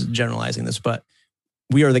just generalizing this, but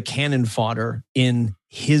we are the cannon fodder in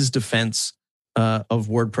his defense of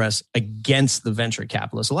WordPress against the venture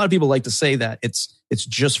capitalists. A lot of people like to say that it's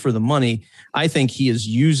just for the money. I think he is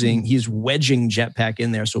wedging Jetpack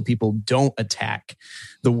in there so people don't attack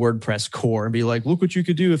the WordPress core and be like, look what you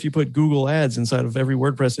could do if you put Google ads inside of every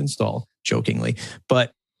WordPress install, jokingly.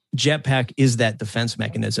 But Jetpack is that defense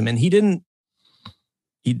mechanism. And he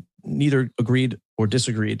neither agreed or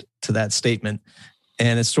disagreed to that statement.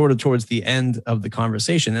 And it's sort of towards the end of the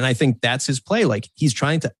conversation. And I think that's his play. Like he's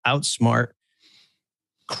trying to outsmart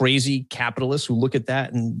crazy capitalists who look at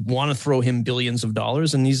that and want to throw him billions of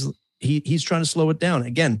dollars. And he's trying to slow it down.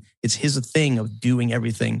 Again, it's his thing of doing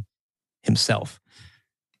everything himself.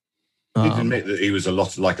 He did admit that he was a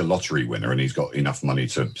lottery winner and he's got enough money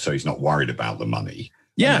so he's not worried about the money.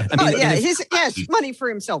 Yeah. He has money for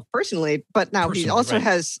himself personally, but now he also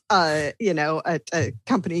has, a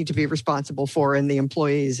company to be responsible for and the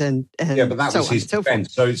employees and yeah, but that was his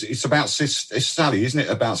defense. So it's about, Sally, isn't it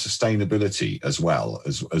about sustainability as well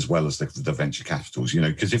as the venture capitals?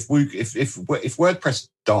 Because if WordPress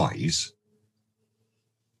dies,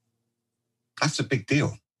 that's a big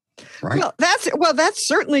deal. Right. Well, that's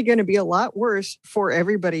certainly going to be a lot worse for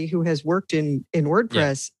everybody who has worked in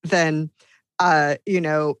WordPress than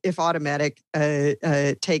if Automattic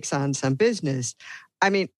takes on some business.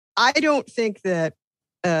 I mean, I don't think that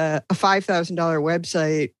a $5,000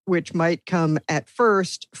 website, which might come at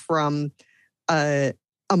first from a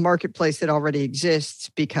marketplace that already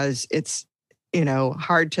exists, because it's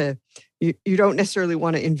hard to you don't necessarily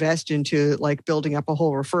want to invest into like building up a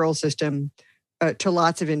whole referral system to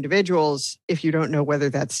lots of individuals if you don't know whether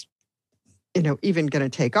that's even going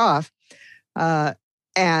to take off.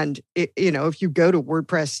 And if you go to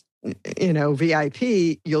WordPress,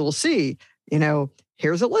 VIP, you'll see,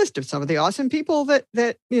 here's a list of some of the awesome people that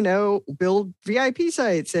build VIP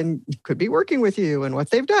sites and could be working with you and what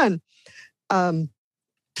they've done. But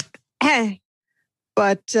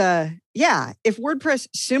if WordPress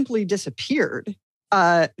simply disappeared,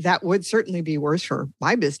 that would certainly be worse for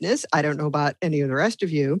my business. I don't know about any of the rest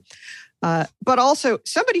of you, but also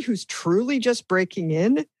somebody who's truly just breaking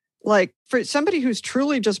in. Like for somebody who's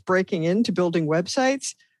truly just breaking into building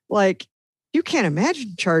websites, like you can't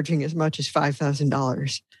imagine charging as much as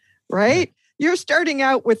 $5,000, right? Yeah. You're starting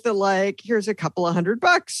out with here's a couple of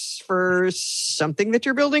 $100 for something that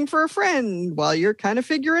you're building for a friend while you're kind of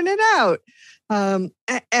figuring it out. And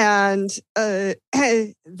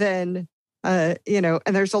then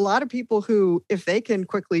there's a lot of people who, if they can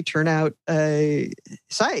quickly churn out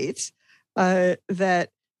sites that,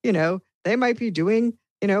 they might be doing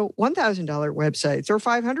 $1,000 websites or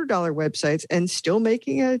 $500 websites and still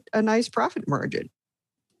making a nice profit margin.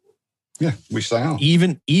 Yeah, which they are.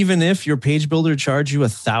 Even if your page builder charge you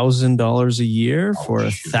 $1,000 a year for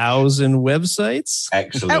 1,000 websites.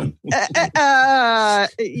 Excellent.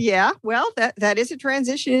 Yeah, well, that is a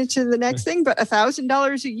transition into the next thing. But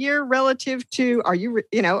 $1,000 a year relative to are you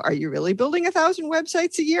really building 1,000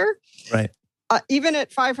 websites a year? Right. Even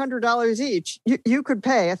at $500 each, you could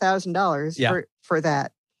pay $1,000 for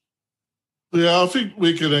that. Yeah, I think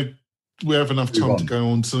we have enough time to go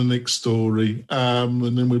on to the next story, and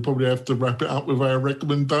then we probably have to wrap it up with our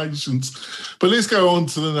recommendations. But let's go on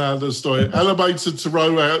to another story. Elementor to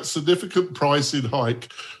roll out significant pricing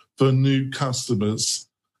hike for new customers.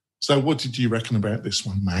 So what did you reckon about this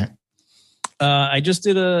one, Matt? I just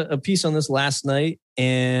did a piece on this last night,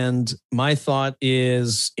 and my thought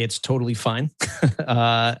is it's totally fine.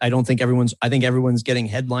 I think everyone's getting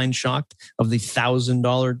headline shocked of the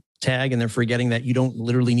 $1,000 tag, and they're forgetting that you don't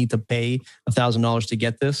literally need to pay $1,000 to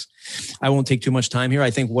get this. I won't take too much time here.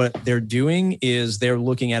 I think what they're doing is they're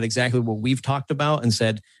looking at exactly what we've talked about and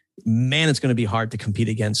said, man, it's going to be hard to compete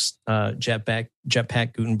against Jetpack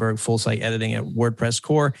Gutenberg full site editing at WordPress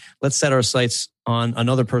core. Let's set our sights on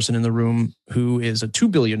another person in the room who is a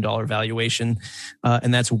 $2 billion valuation,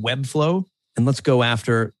 and that's Webflow. And let's go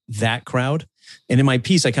after that crowd. And in my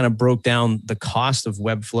piece, I kind of broke down the cost of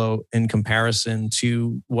Webflow in comparison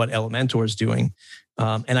to what Elementor is doing.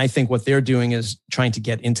 And I think what they're doing is trying to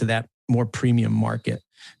get into that more premium market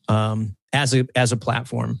as a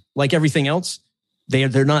platform. Like everything else,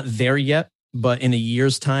 they're not there yet, but in a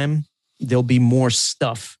year's time, there'll be more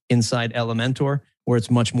stuff inside Elementor where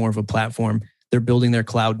it's much more of a platform. They're building their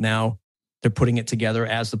cloud now. They're putting it together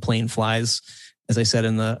as the plane flies, as I said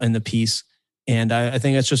in the piece. And I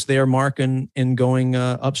think that's just their mark in going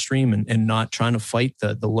upstream and not trying to fight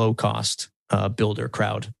the low cost builder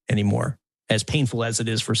crowd anymore, as painful as it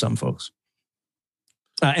is for some folks.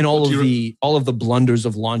 And all of the blunders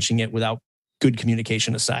of launching it without good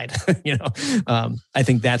communication aside, I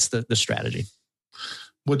think that's the strategy.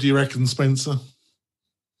 What do you reckon, Spencer?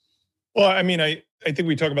 Well, I mean, I think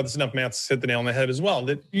we talk about this enough. Matt's hit the nail on the head as well.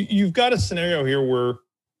 That you've got a scenario here where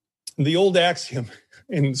the old axiom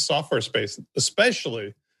in software space,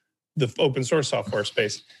 especially the open source software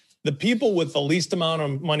space, the people with the least amount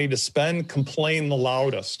of money to spend complain the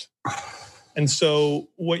loudest. And so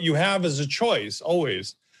what you have is a choice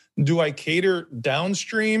always. Do I cater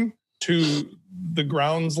downstream to the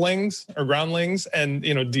groundlings and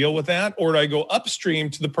deal with that? Or do I go upstream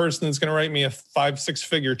to the person that's going to write me a 5-6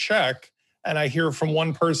 figure check, and I hear from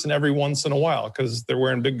one person every once in a while because they're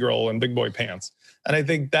wearing big girl and big boy pants? And I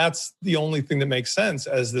think that's the only thing that makes sense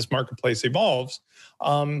as this marketplace evolves.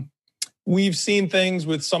 We've seen things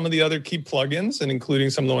with some of the other key plugins, and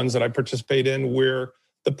including some of the ones that I participate in, where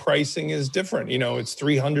the pricing is different. It's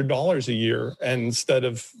 $300 a year instead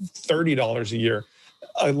of $30 a year.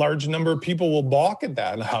 A large number of people will balk at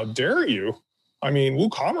that. And how dare you? I mean,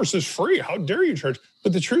 WooCommerce is free. How dare you charge?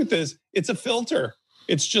 But the truth is, it's a filter.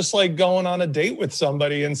 It's just like going on a date with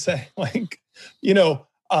somebody and saying, no,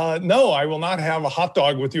 I will not have a hot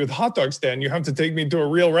dog with you at the hot dog stand. You have to take me to a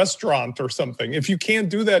real restaurant or something. If you can't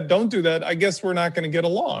do that, don't do that. I guess we're not going to get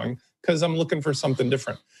along because I'm looking for something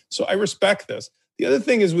different. So I respect this. The other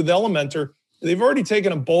thing is with Elementor, they've already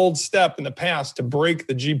taken a bold step in the past to break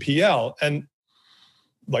the GPL. And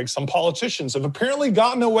like some politicians have apparently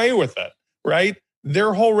gotten away with it, right?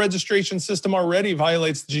 Their whole registration system already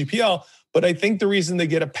violates the GPL. But I think the reason they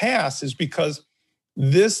get a pass is because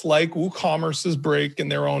this, like WooCommerce's break in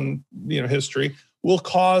their own history, will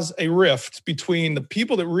cause a rift between the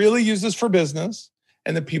people that really use this for business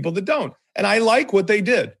and the people that don't. And I like what they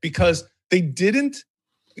did because they didn't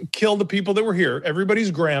kill the people that were here.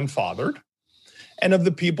 Everybody's grandfathered. And of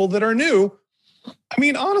the people that are new, I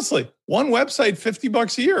mean, honestly, one website,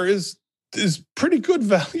 $50 a year is pretty good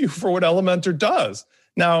value for what Elementor does.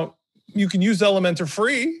 Now, you can use Elementor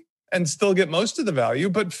free and still get most of the value,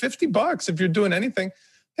 but $50 if you're doing anything.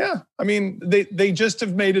 Yeah. I mean, they just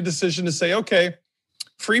have made a decision to say, okay,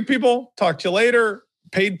 free people, talk to you later.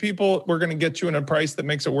 Paid people, we're going to get you in a price that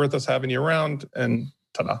makes it worth us having you around, and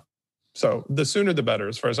ta-da. So the sooner the better,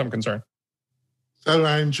 as far as I'm concerned. So,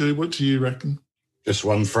 Andrew, what do you reckon? Just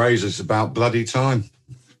one phrase. It's about bloody time.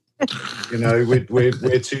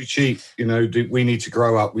 We're too cheap. We need to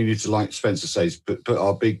grow up. We need to, like Spencer says, put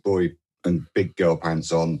our big boy and big girl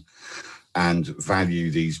pants on and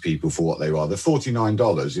value these people for what they are. They're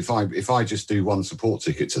 $49. If I just do one support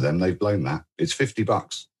ticket to them, they've blown that. It's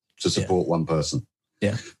 $50 to support one person.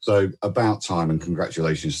 Yeah. So about time, and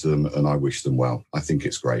congratulations to them, and I wish them well. I think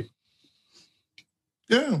it's great.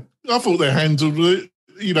 Yeah, I thought they handled it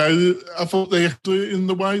I thought they had to do it in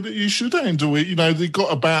the way that you should handle it. They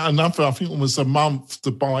got about another, I think almost a month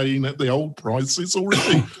to buy in at the old prices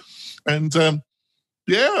already. And good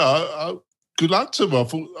luck to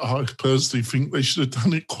them. I personally think they should have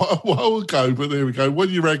done it quite a while ago, but there we go. What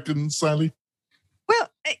do you reckon, Sally? Well,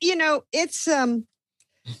 it's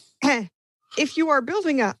if you are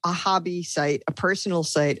building a hobby site, a personal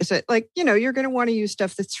site, so you're going to want to use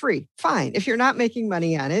stuff that's free. Fine. If you're not making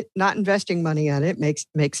money on it, not investing money on it makes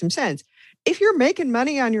some sense. If you're making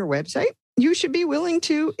money on your website, you should be willing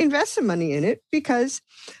to invest some money in it because,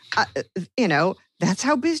 that's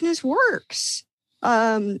how business works.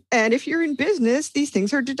 And if you're in business, these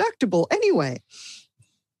things are deductible anyway.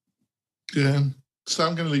 Yeah. So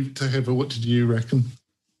I'm going to leave it to Heather. What did you reckon?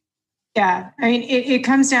 Yeah, I mean, it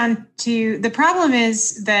comes down to the problem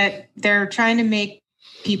is that they're trying to make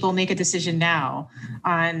people make a decision now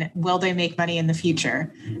on will they make money in the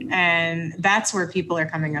future. And that's where people are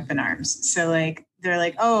coming up in arms. So they're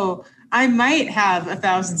like, oh, I might have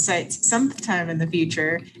 1,000 sites sometime in the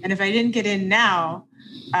future. And if I didn't get in now,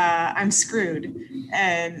 I'm screwed.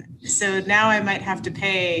 And so now I might have to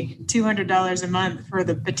pay $200 a month for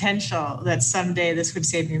the potential that someday this would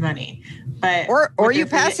save me money. But or you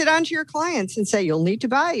pass it on to your clients and say you'll need to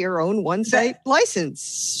buy your own one site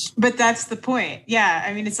license. But that's the point. Yeah.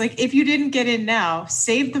 I mean, it's like if you didn't get in now,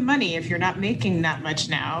 save the money if you're not making that much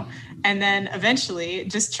now. And then eventually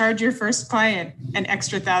just charge your first client an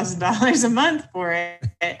extra $1,000 a month for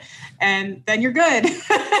it. And then you're good.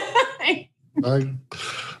 All right,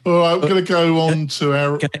 I'm going to go on to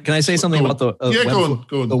our... Can I say something about the go on.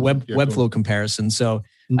 The Webflow comparison? So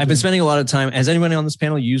I've been spending a lot of time... Has anybody on this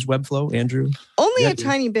panel used Webflow, Andrew? Only a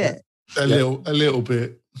tiny bit. A little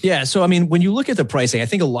bit. Yeah. So, I mean, when you look at the pricing, I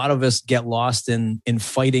think a lot of us get lost in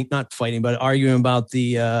not fighting, but arguing about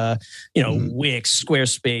the, Wix,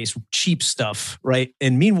 Squarespace, cheap stuff, right?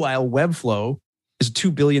 And meanwhile, Webflow is a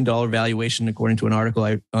 $2 billion valuation, according to an article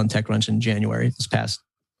on TechCrunch in this past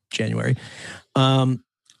January.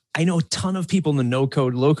 I know a ton of people in the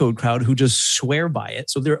no-code, low-code crowd who just swear by it.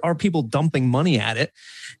 So there are people dumping money at it.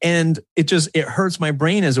 And it hurts my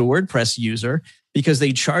brain as a WordPress user because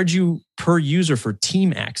they charge you per user for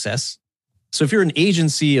team access. So if you're an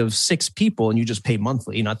agency of 6 people and you just pay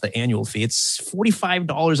monthly, not the annual fee, it's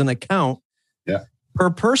 $45 an account per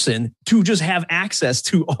person to just have access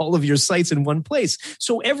to all of your sites in one place.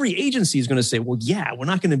 So every agency is going to say, well, yeah, we're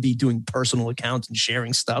not going to be doing personal accounts and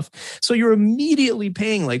sharing stuff. So you're immediately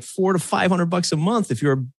paying like $400 to $500 a month if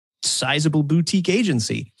you're a sizable boutique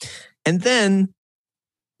agency. And then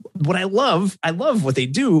what I love what they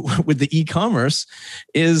do with the e-commerce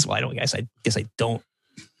is, well, I guess I don't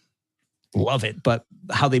love it, but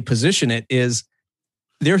how they position it is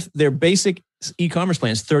their basic e-commerce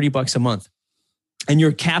plan is $30 a month. And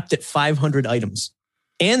you're capped at 500 items.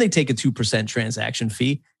 And they take a 2% transaction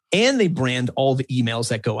fee. And they brand all the emails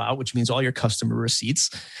that go out, which means all your customer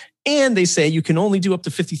receipts. And they say you can only do up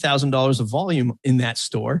to $50,000 of volume in that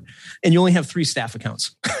store. And you only have 3 staff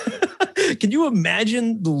accounts. Can you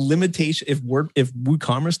imagine the limitation if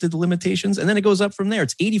WooCommerce did the limitations? And then it goes up from there.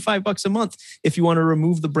 It's $85 a month if you want to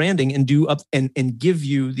remove the branding and do up and giving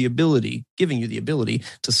you the ability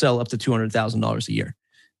to sell up to $200,000 a year.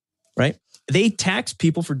 Right? They tax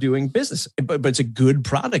people for doing business, but it's a good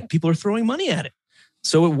product. People are throwing money at it.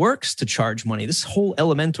 So it works to charge money. This whole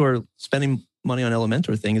Elementor, spending money on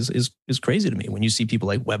Elementor thing is crazy to me when you see people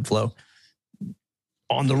like Webflow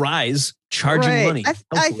on the rise, charging money.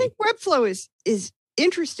 I think Webflow is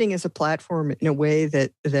interesting as a platform in a way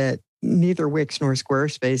that neither Wix nor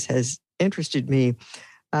Squarespace has interested me.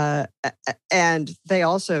 And they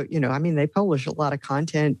also, they publish a lot of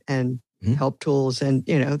content and help tools, and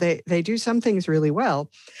they do some things really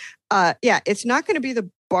well. It's not going to be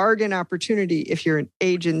the bargain opportunity if you're an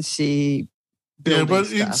agency. Yeah,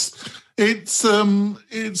 but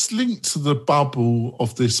it's linked to the bubble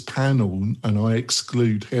of this panel, and I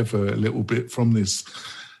exclude Heather a little bit from this.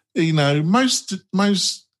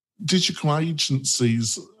 Most digital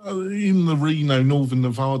agencies in the Reno, Northern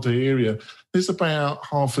Nevada area, there's about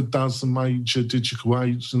half a dozen major digital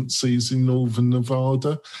agencies in Northern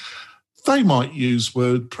Nevada. They might use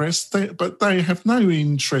WordPress, but they have no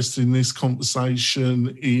interest in this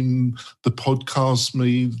conversation in the podcast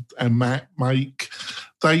me and Matt make.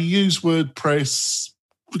 They use WordPress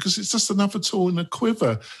because it's just another tool in the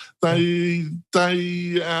quiver. they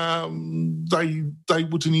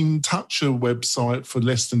wouldn't even touch a website for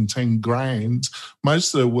less than 10 grand.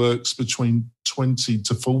 Most of their work's between $20,000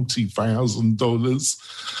 to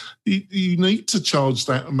 $40,000. You need to charge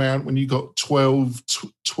that amount when you got 12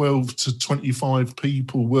 to 25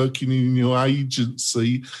 people working in your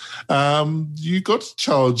agency. You got to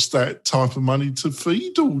charge that type of money to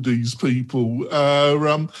feed all these people.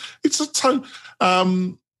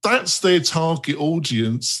 That's their target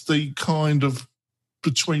audience, the kind of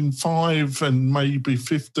between 5 and maybe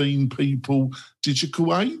 15 people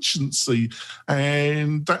digital agency.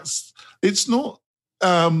 And it's not,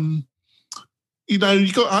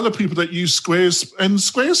 you got other people that use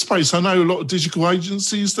Squarespace. I know a lot of digital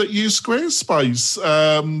agencies that use Squarespace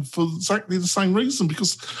for exactly the same reason,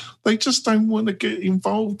 because they just don't want to get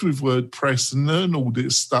involved with WordPress and learn all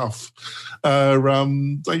this stuff.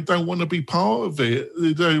 They don't want to be part of it.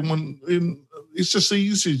 They don't want. It's just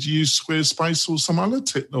easier to use Squarespace or some other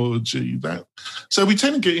technology. So we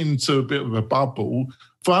tend to get into a bit of a bubble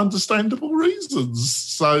for understandable reasons.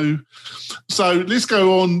 So let's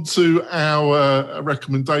go on to our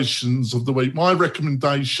recommendations of the week. My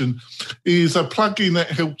recommendation is a plugin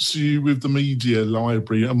that helps you with the media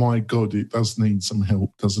library. Oh my God, it does need some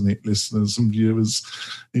help, doesn't it, listeners and viewers?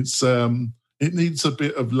 It needs a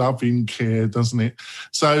bit of loving care, doesn't it?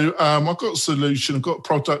 So I've got a solution. I've got a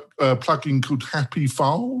plugin called Happy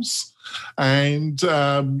Files. And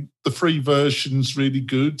the free version's really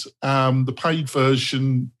good. The paid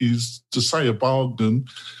version is, to say, a bargain.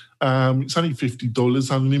 It's only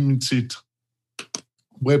 $50, unlimited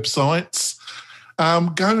websites.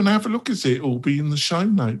 Go and have a look at it. It'll be in the show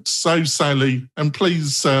notes. So, Sally, and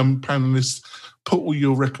please, panellists, put all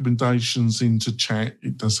your recommendations into chat.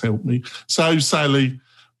 It does help me. So, Sally,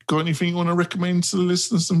 got anything you want to recommend to the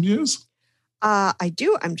listeners and viewers? I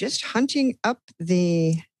do. I'm just hunting up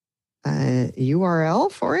the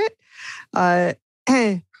URL for it.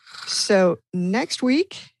 So next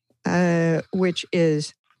week, which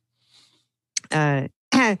is on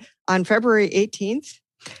February 18th,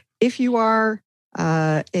 if you are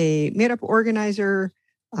a meetup organizer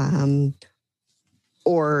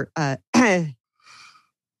or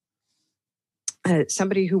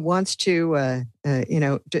somebody who wants to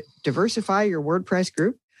diversify your WordPress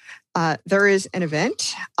group, there is an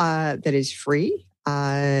event that is free.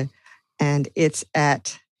 And it's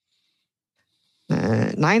at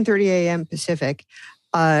 9:30 a.m. Pacific.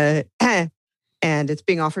 And it's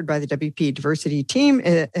being offered by the WP Diversity team.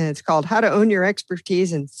 And it's called How to Own Your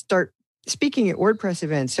Expertise and Start Speaking at WordPress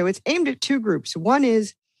Events. So it's aimed at two groups. One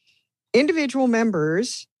is individual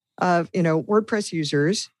members of, WordPress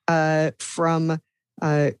users from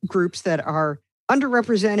groups that are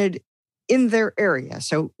underrepresented in their area.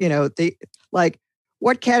 So,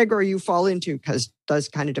 what category you fall into, because does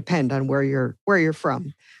kind of depend on where you're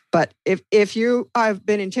from. But if you have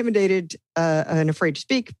been intimidated and afraid to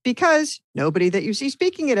speak because nobody that you see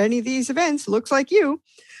speaking at any of these events looks like you,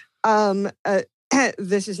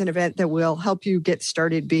 this is an event that will help you get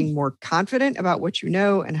started being more confident about what you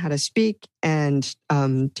know and how to speak, and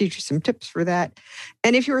teach you some tips for that.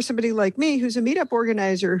 And if you're somebody like me who's a meetup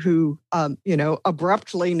organizer who,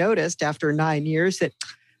 abruptly noticed after 9 years that,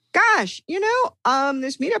 gosh,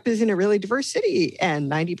 this meetup is in a really diverse city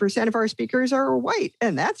and 90% of our speakers are white,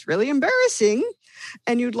 and that's really embarrassing,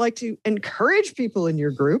 and you'd like to encourage people in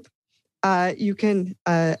your group, you can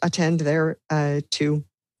attend there to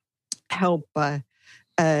help,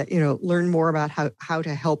 learn more about how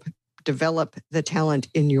to help develop the talent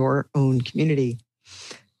in your own community.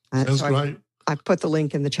 That's great. I put the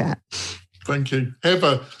link in the chat. Thank you.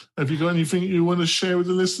 Heather, have you got anything you want to share with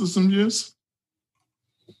the listeners and viewers?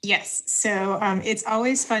 Yes. So it's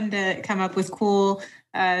always fun to come up with cool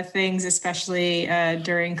things, especially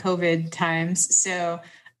during COVID times. So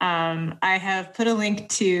I have put a link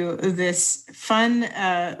to this fun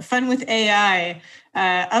with AI.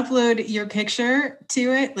 Upload your picture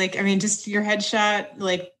to it. Just your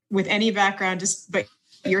headshot, with any background, but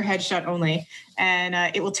your headshot only.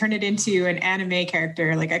 And it will turn it into an anime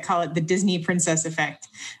character. I call it the Disney princess effect.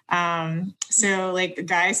 So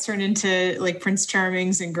guys turn into Prince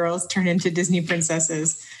Charmings and girls turn into Disney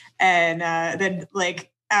princesses. And then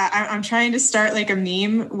I'm trying to start a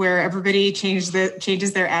meme where everybody changes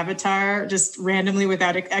their avatar just randomly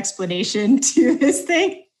without explanation to this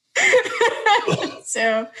thing.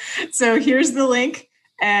 So here's the link.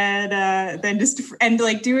 And then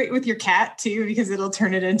do it with your cat too, because it'll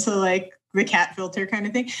turn it into the cat filter kind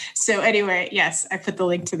of thing. So anyway, yes, I put the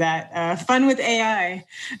link to that. Fun with AI.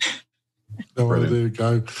 Oh, there you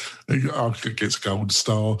go. It gets a gold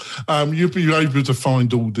star. You'll be able to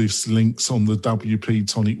find all these links on the WP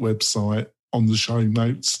Tonic website on the show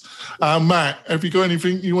notes. Matt, have you got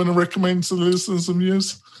anything you want to recommend to the listeners and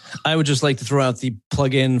viewers? I would just like to throw out the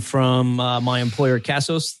plugin from my employer,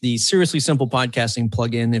 Cassos, the Seriously Simple Podcasting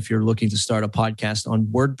plugin. If you're looking to start a podcast on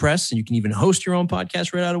WordPress, and you can even host your own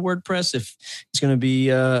podcast right out of WordPress. If it's going to be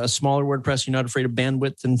a smaller WordPress, you're not afraid of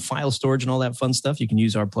bandwidth and file storage and all that fun stuff, you can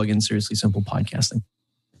use our plugin, Seriously Simple Podcasting.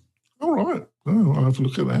 All right. Oh, I'll have a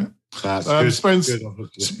look at that. That's good. Spencer,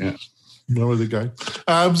 Yeah. there they go.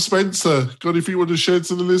 Spencer, got anything you want to share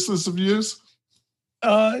to the listeners and viewers?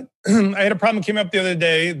 I had a problem came up the other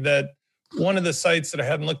day that one of the sites that I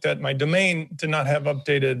hadn't looked at, my domain did not have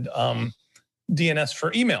updated DNS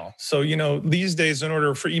for email. So, these days, in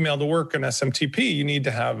order for email to work in SMTP, you need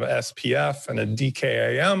to have SPF and a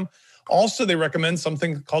DKIM. Also, they recommend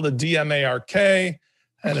something called a DMARK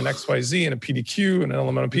and an XYZ and a PDQ and an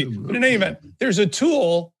LMNOP. But in any event, there's a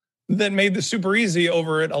tool that made this super easy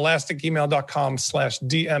over at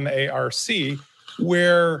elasticemail.com/DMARC,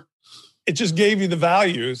 where it just gave you the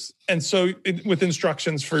values. And so with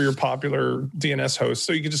instructions for your popular DNS host,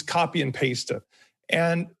 so you can just copy and paste it.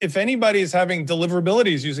 And if anybody is having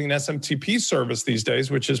deliverabilities using an SMTP service these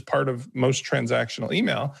days, which is part of most transactional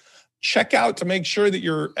email, check out to make sure that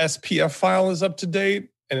your SPF file is up to date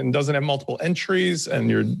and doesn't have multiple entries and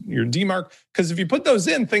your DMARC. Because if you put those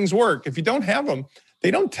in, things work. If you don't have them,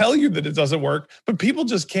 they don't tell you that it doesn't work, but people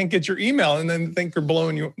just can't get your email and then think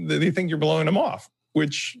they think you're blowing them off,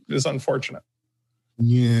 which is unfortunate.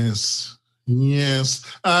 Yes.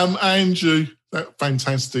 Andrew,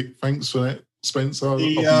 fantastic. Thanks for that, Spencer. I'll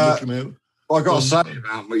be looking at. Well, I got to say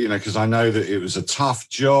about, because I know that it was a tough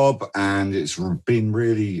job and it's been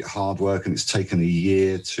really hard work and it's taken a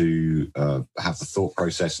year to have the thought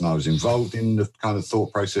process, and I was involved in the kind of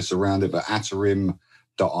thought process around it. But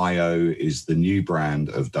Atarim.io is the new brand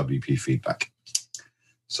of WP Feedback.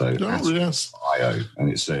 So yes. IO, and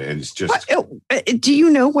it's just. Do you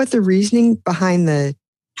know what the reasoning behind the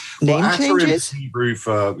name change is? Hebrew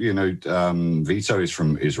for Vito is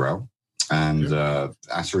from Israel, and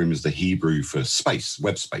Atarim is the Hebrew for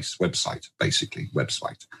website, basically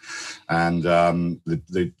website. And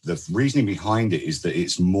the reasoning behind it is that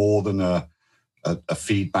it's more than a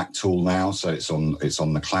feedback tool now. So it's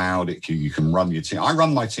on the cloud. You can run your team. I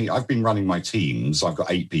run my team. I've been running my teams. I've got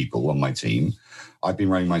 8 people on my team. I've been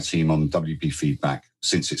running my team on WP Feedback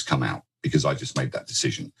since it's come out, because I just made that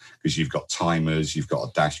decision. Because you've got timers, you've got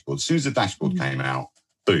a dashboard. As soon as the dashboard came out,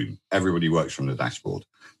 boom, everybody works from the dashboard.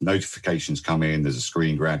 Notifications come in, there's a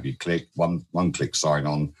screen grab, you click, one click sign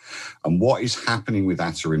on. And what is happening with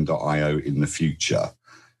Atarim.io in the future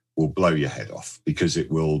will blow your head off, because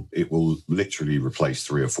it will literally replace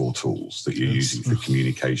 3 or 4 tools that you're using for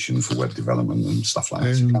communication, for web development and stuff like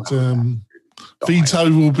that. And Vito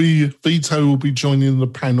will be joining the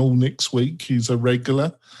panel next week. He's a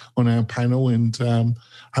regular on our panel, and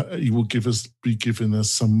he will be giving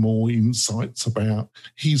us some more insights about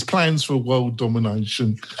his plans for world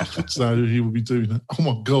domination. So he will be doing that. Oh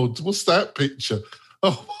my God, what's that picture?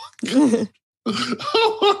 Oh my God.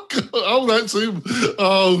 Oh my God! Oh, that's him.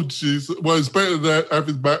 Oh, jeez. Well, it's better than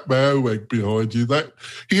having Matt Mailweg behind you. That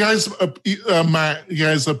he has Matt. He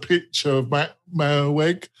has a picture of Matt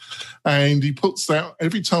Mailweg, and he puts that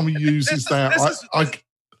every time he uses that.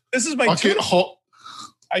 This is my. I get hot.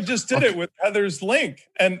 I just did it with Heather's link,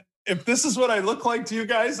 and if this is what I look like to you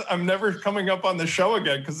guys, I'm never coming up on the show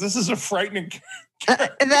again, because this is a frightening.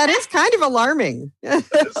 That is kind of alarming.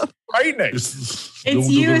 It's frightening.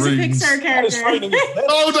 It's you as a Pixar character.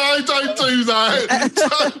 Oh no! Don't do that!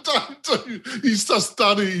 don't do. He's just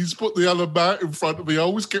done it. He's put the other Matt in front of me. I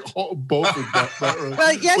always get hot and bothered.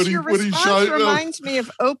 Well, yes, your response reminds me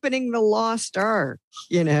of opening the Lost Ark.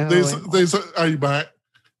 There's a Matt.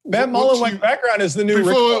 Matt Mullenweg background is the new.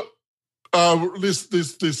 This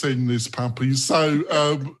in this puppy. So,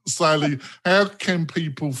 Sally, how can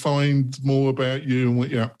people find more about you and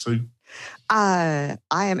what you're up to? I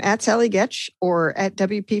am at Sally Getch or at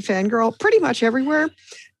WP Fangirl, pretty much everywhere.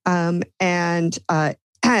 And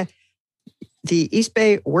the East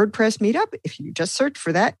Bay WordPress meetup, if you just search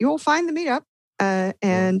for that, you will find the meetup.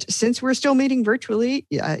 And since we're still meeting virtually,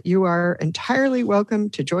 you are entirely welcome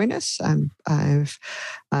to join us. I've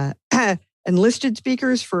enlisted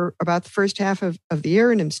speakers for about the first half of the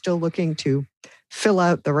year, and I'm still looking to fill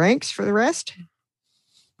out the ranks for the rest.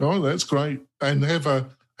 Oh, that's great. And Heather,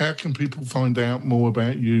 how can people find out more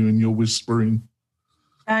about you and your whispering?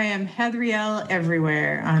 I am Heathriel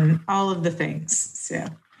everywhere on all of the things. So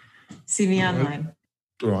see me online.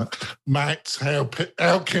 All right. Matt,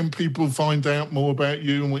 how can people find out more about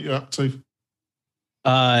you and what you're up to?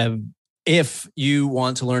 If you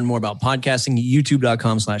want to learn more about podcasting,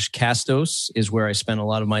 youtube.com/Castos is where I spend a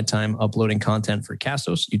lot of my time uploading content for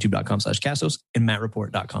Castos, youtube.com/Castos, and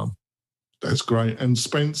mattreport.com. That's great. And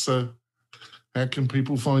Spencer, how can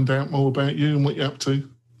people find out more about you and what you're up to?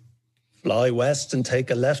 Fly west and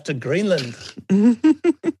take a left to Greenland.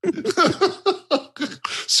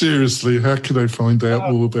 Seriously, how can they find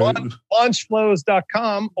out more about it?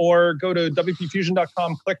 Launchflows.com or go to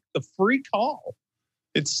WPFusion.com, click the free call.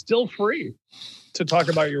 It's still free to talk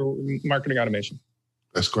about your marketing automation.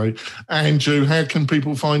 That's great. Andrew, how can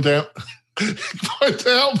people find out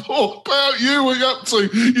more about you? What you're up to?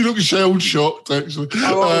 You look shell-shocked, actually.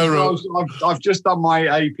 I've just done my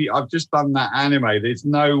AP. I've just done that anime. There's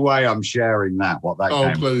no way I'm sharing that. What that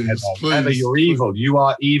game? Please. Heather, you're evil. You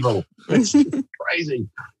are evil. It's crazy.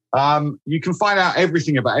 You can find out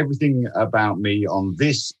everything about me on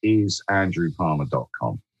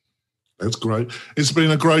thisisandrewpalmer.com. That's great. It's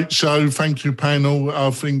been a great show. Thank you, panel.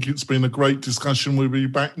 I think it's been a great discussion. We'll be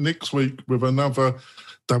back next week with another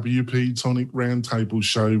WP Tonic Roundtable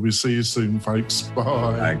show. We'll see you soon, folks.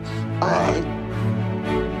 Bye. Bye.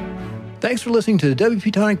 Thanks for listening to the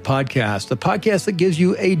WP Tonic Podcast, the podcast that gives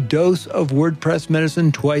you a dose of WordPress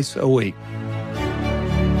medicine twice a week.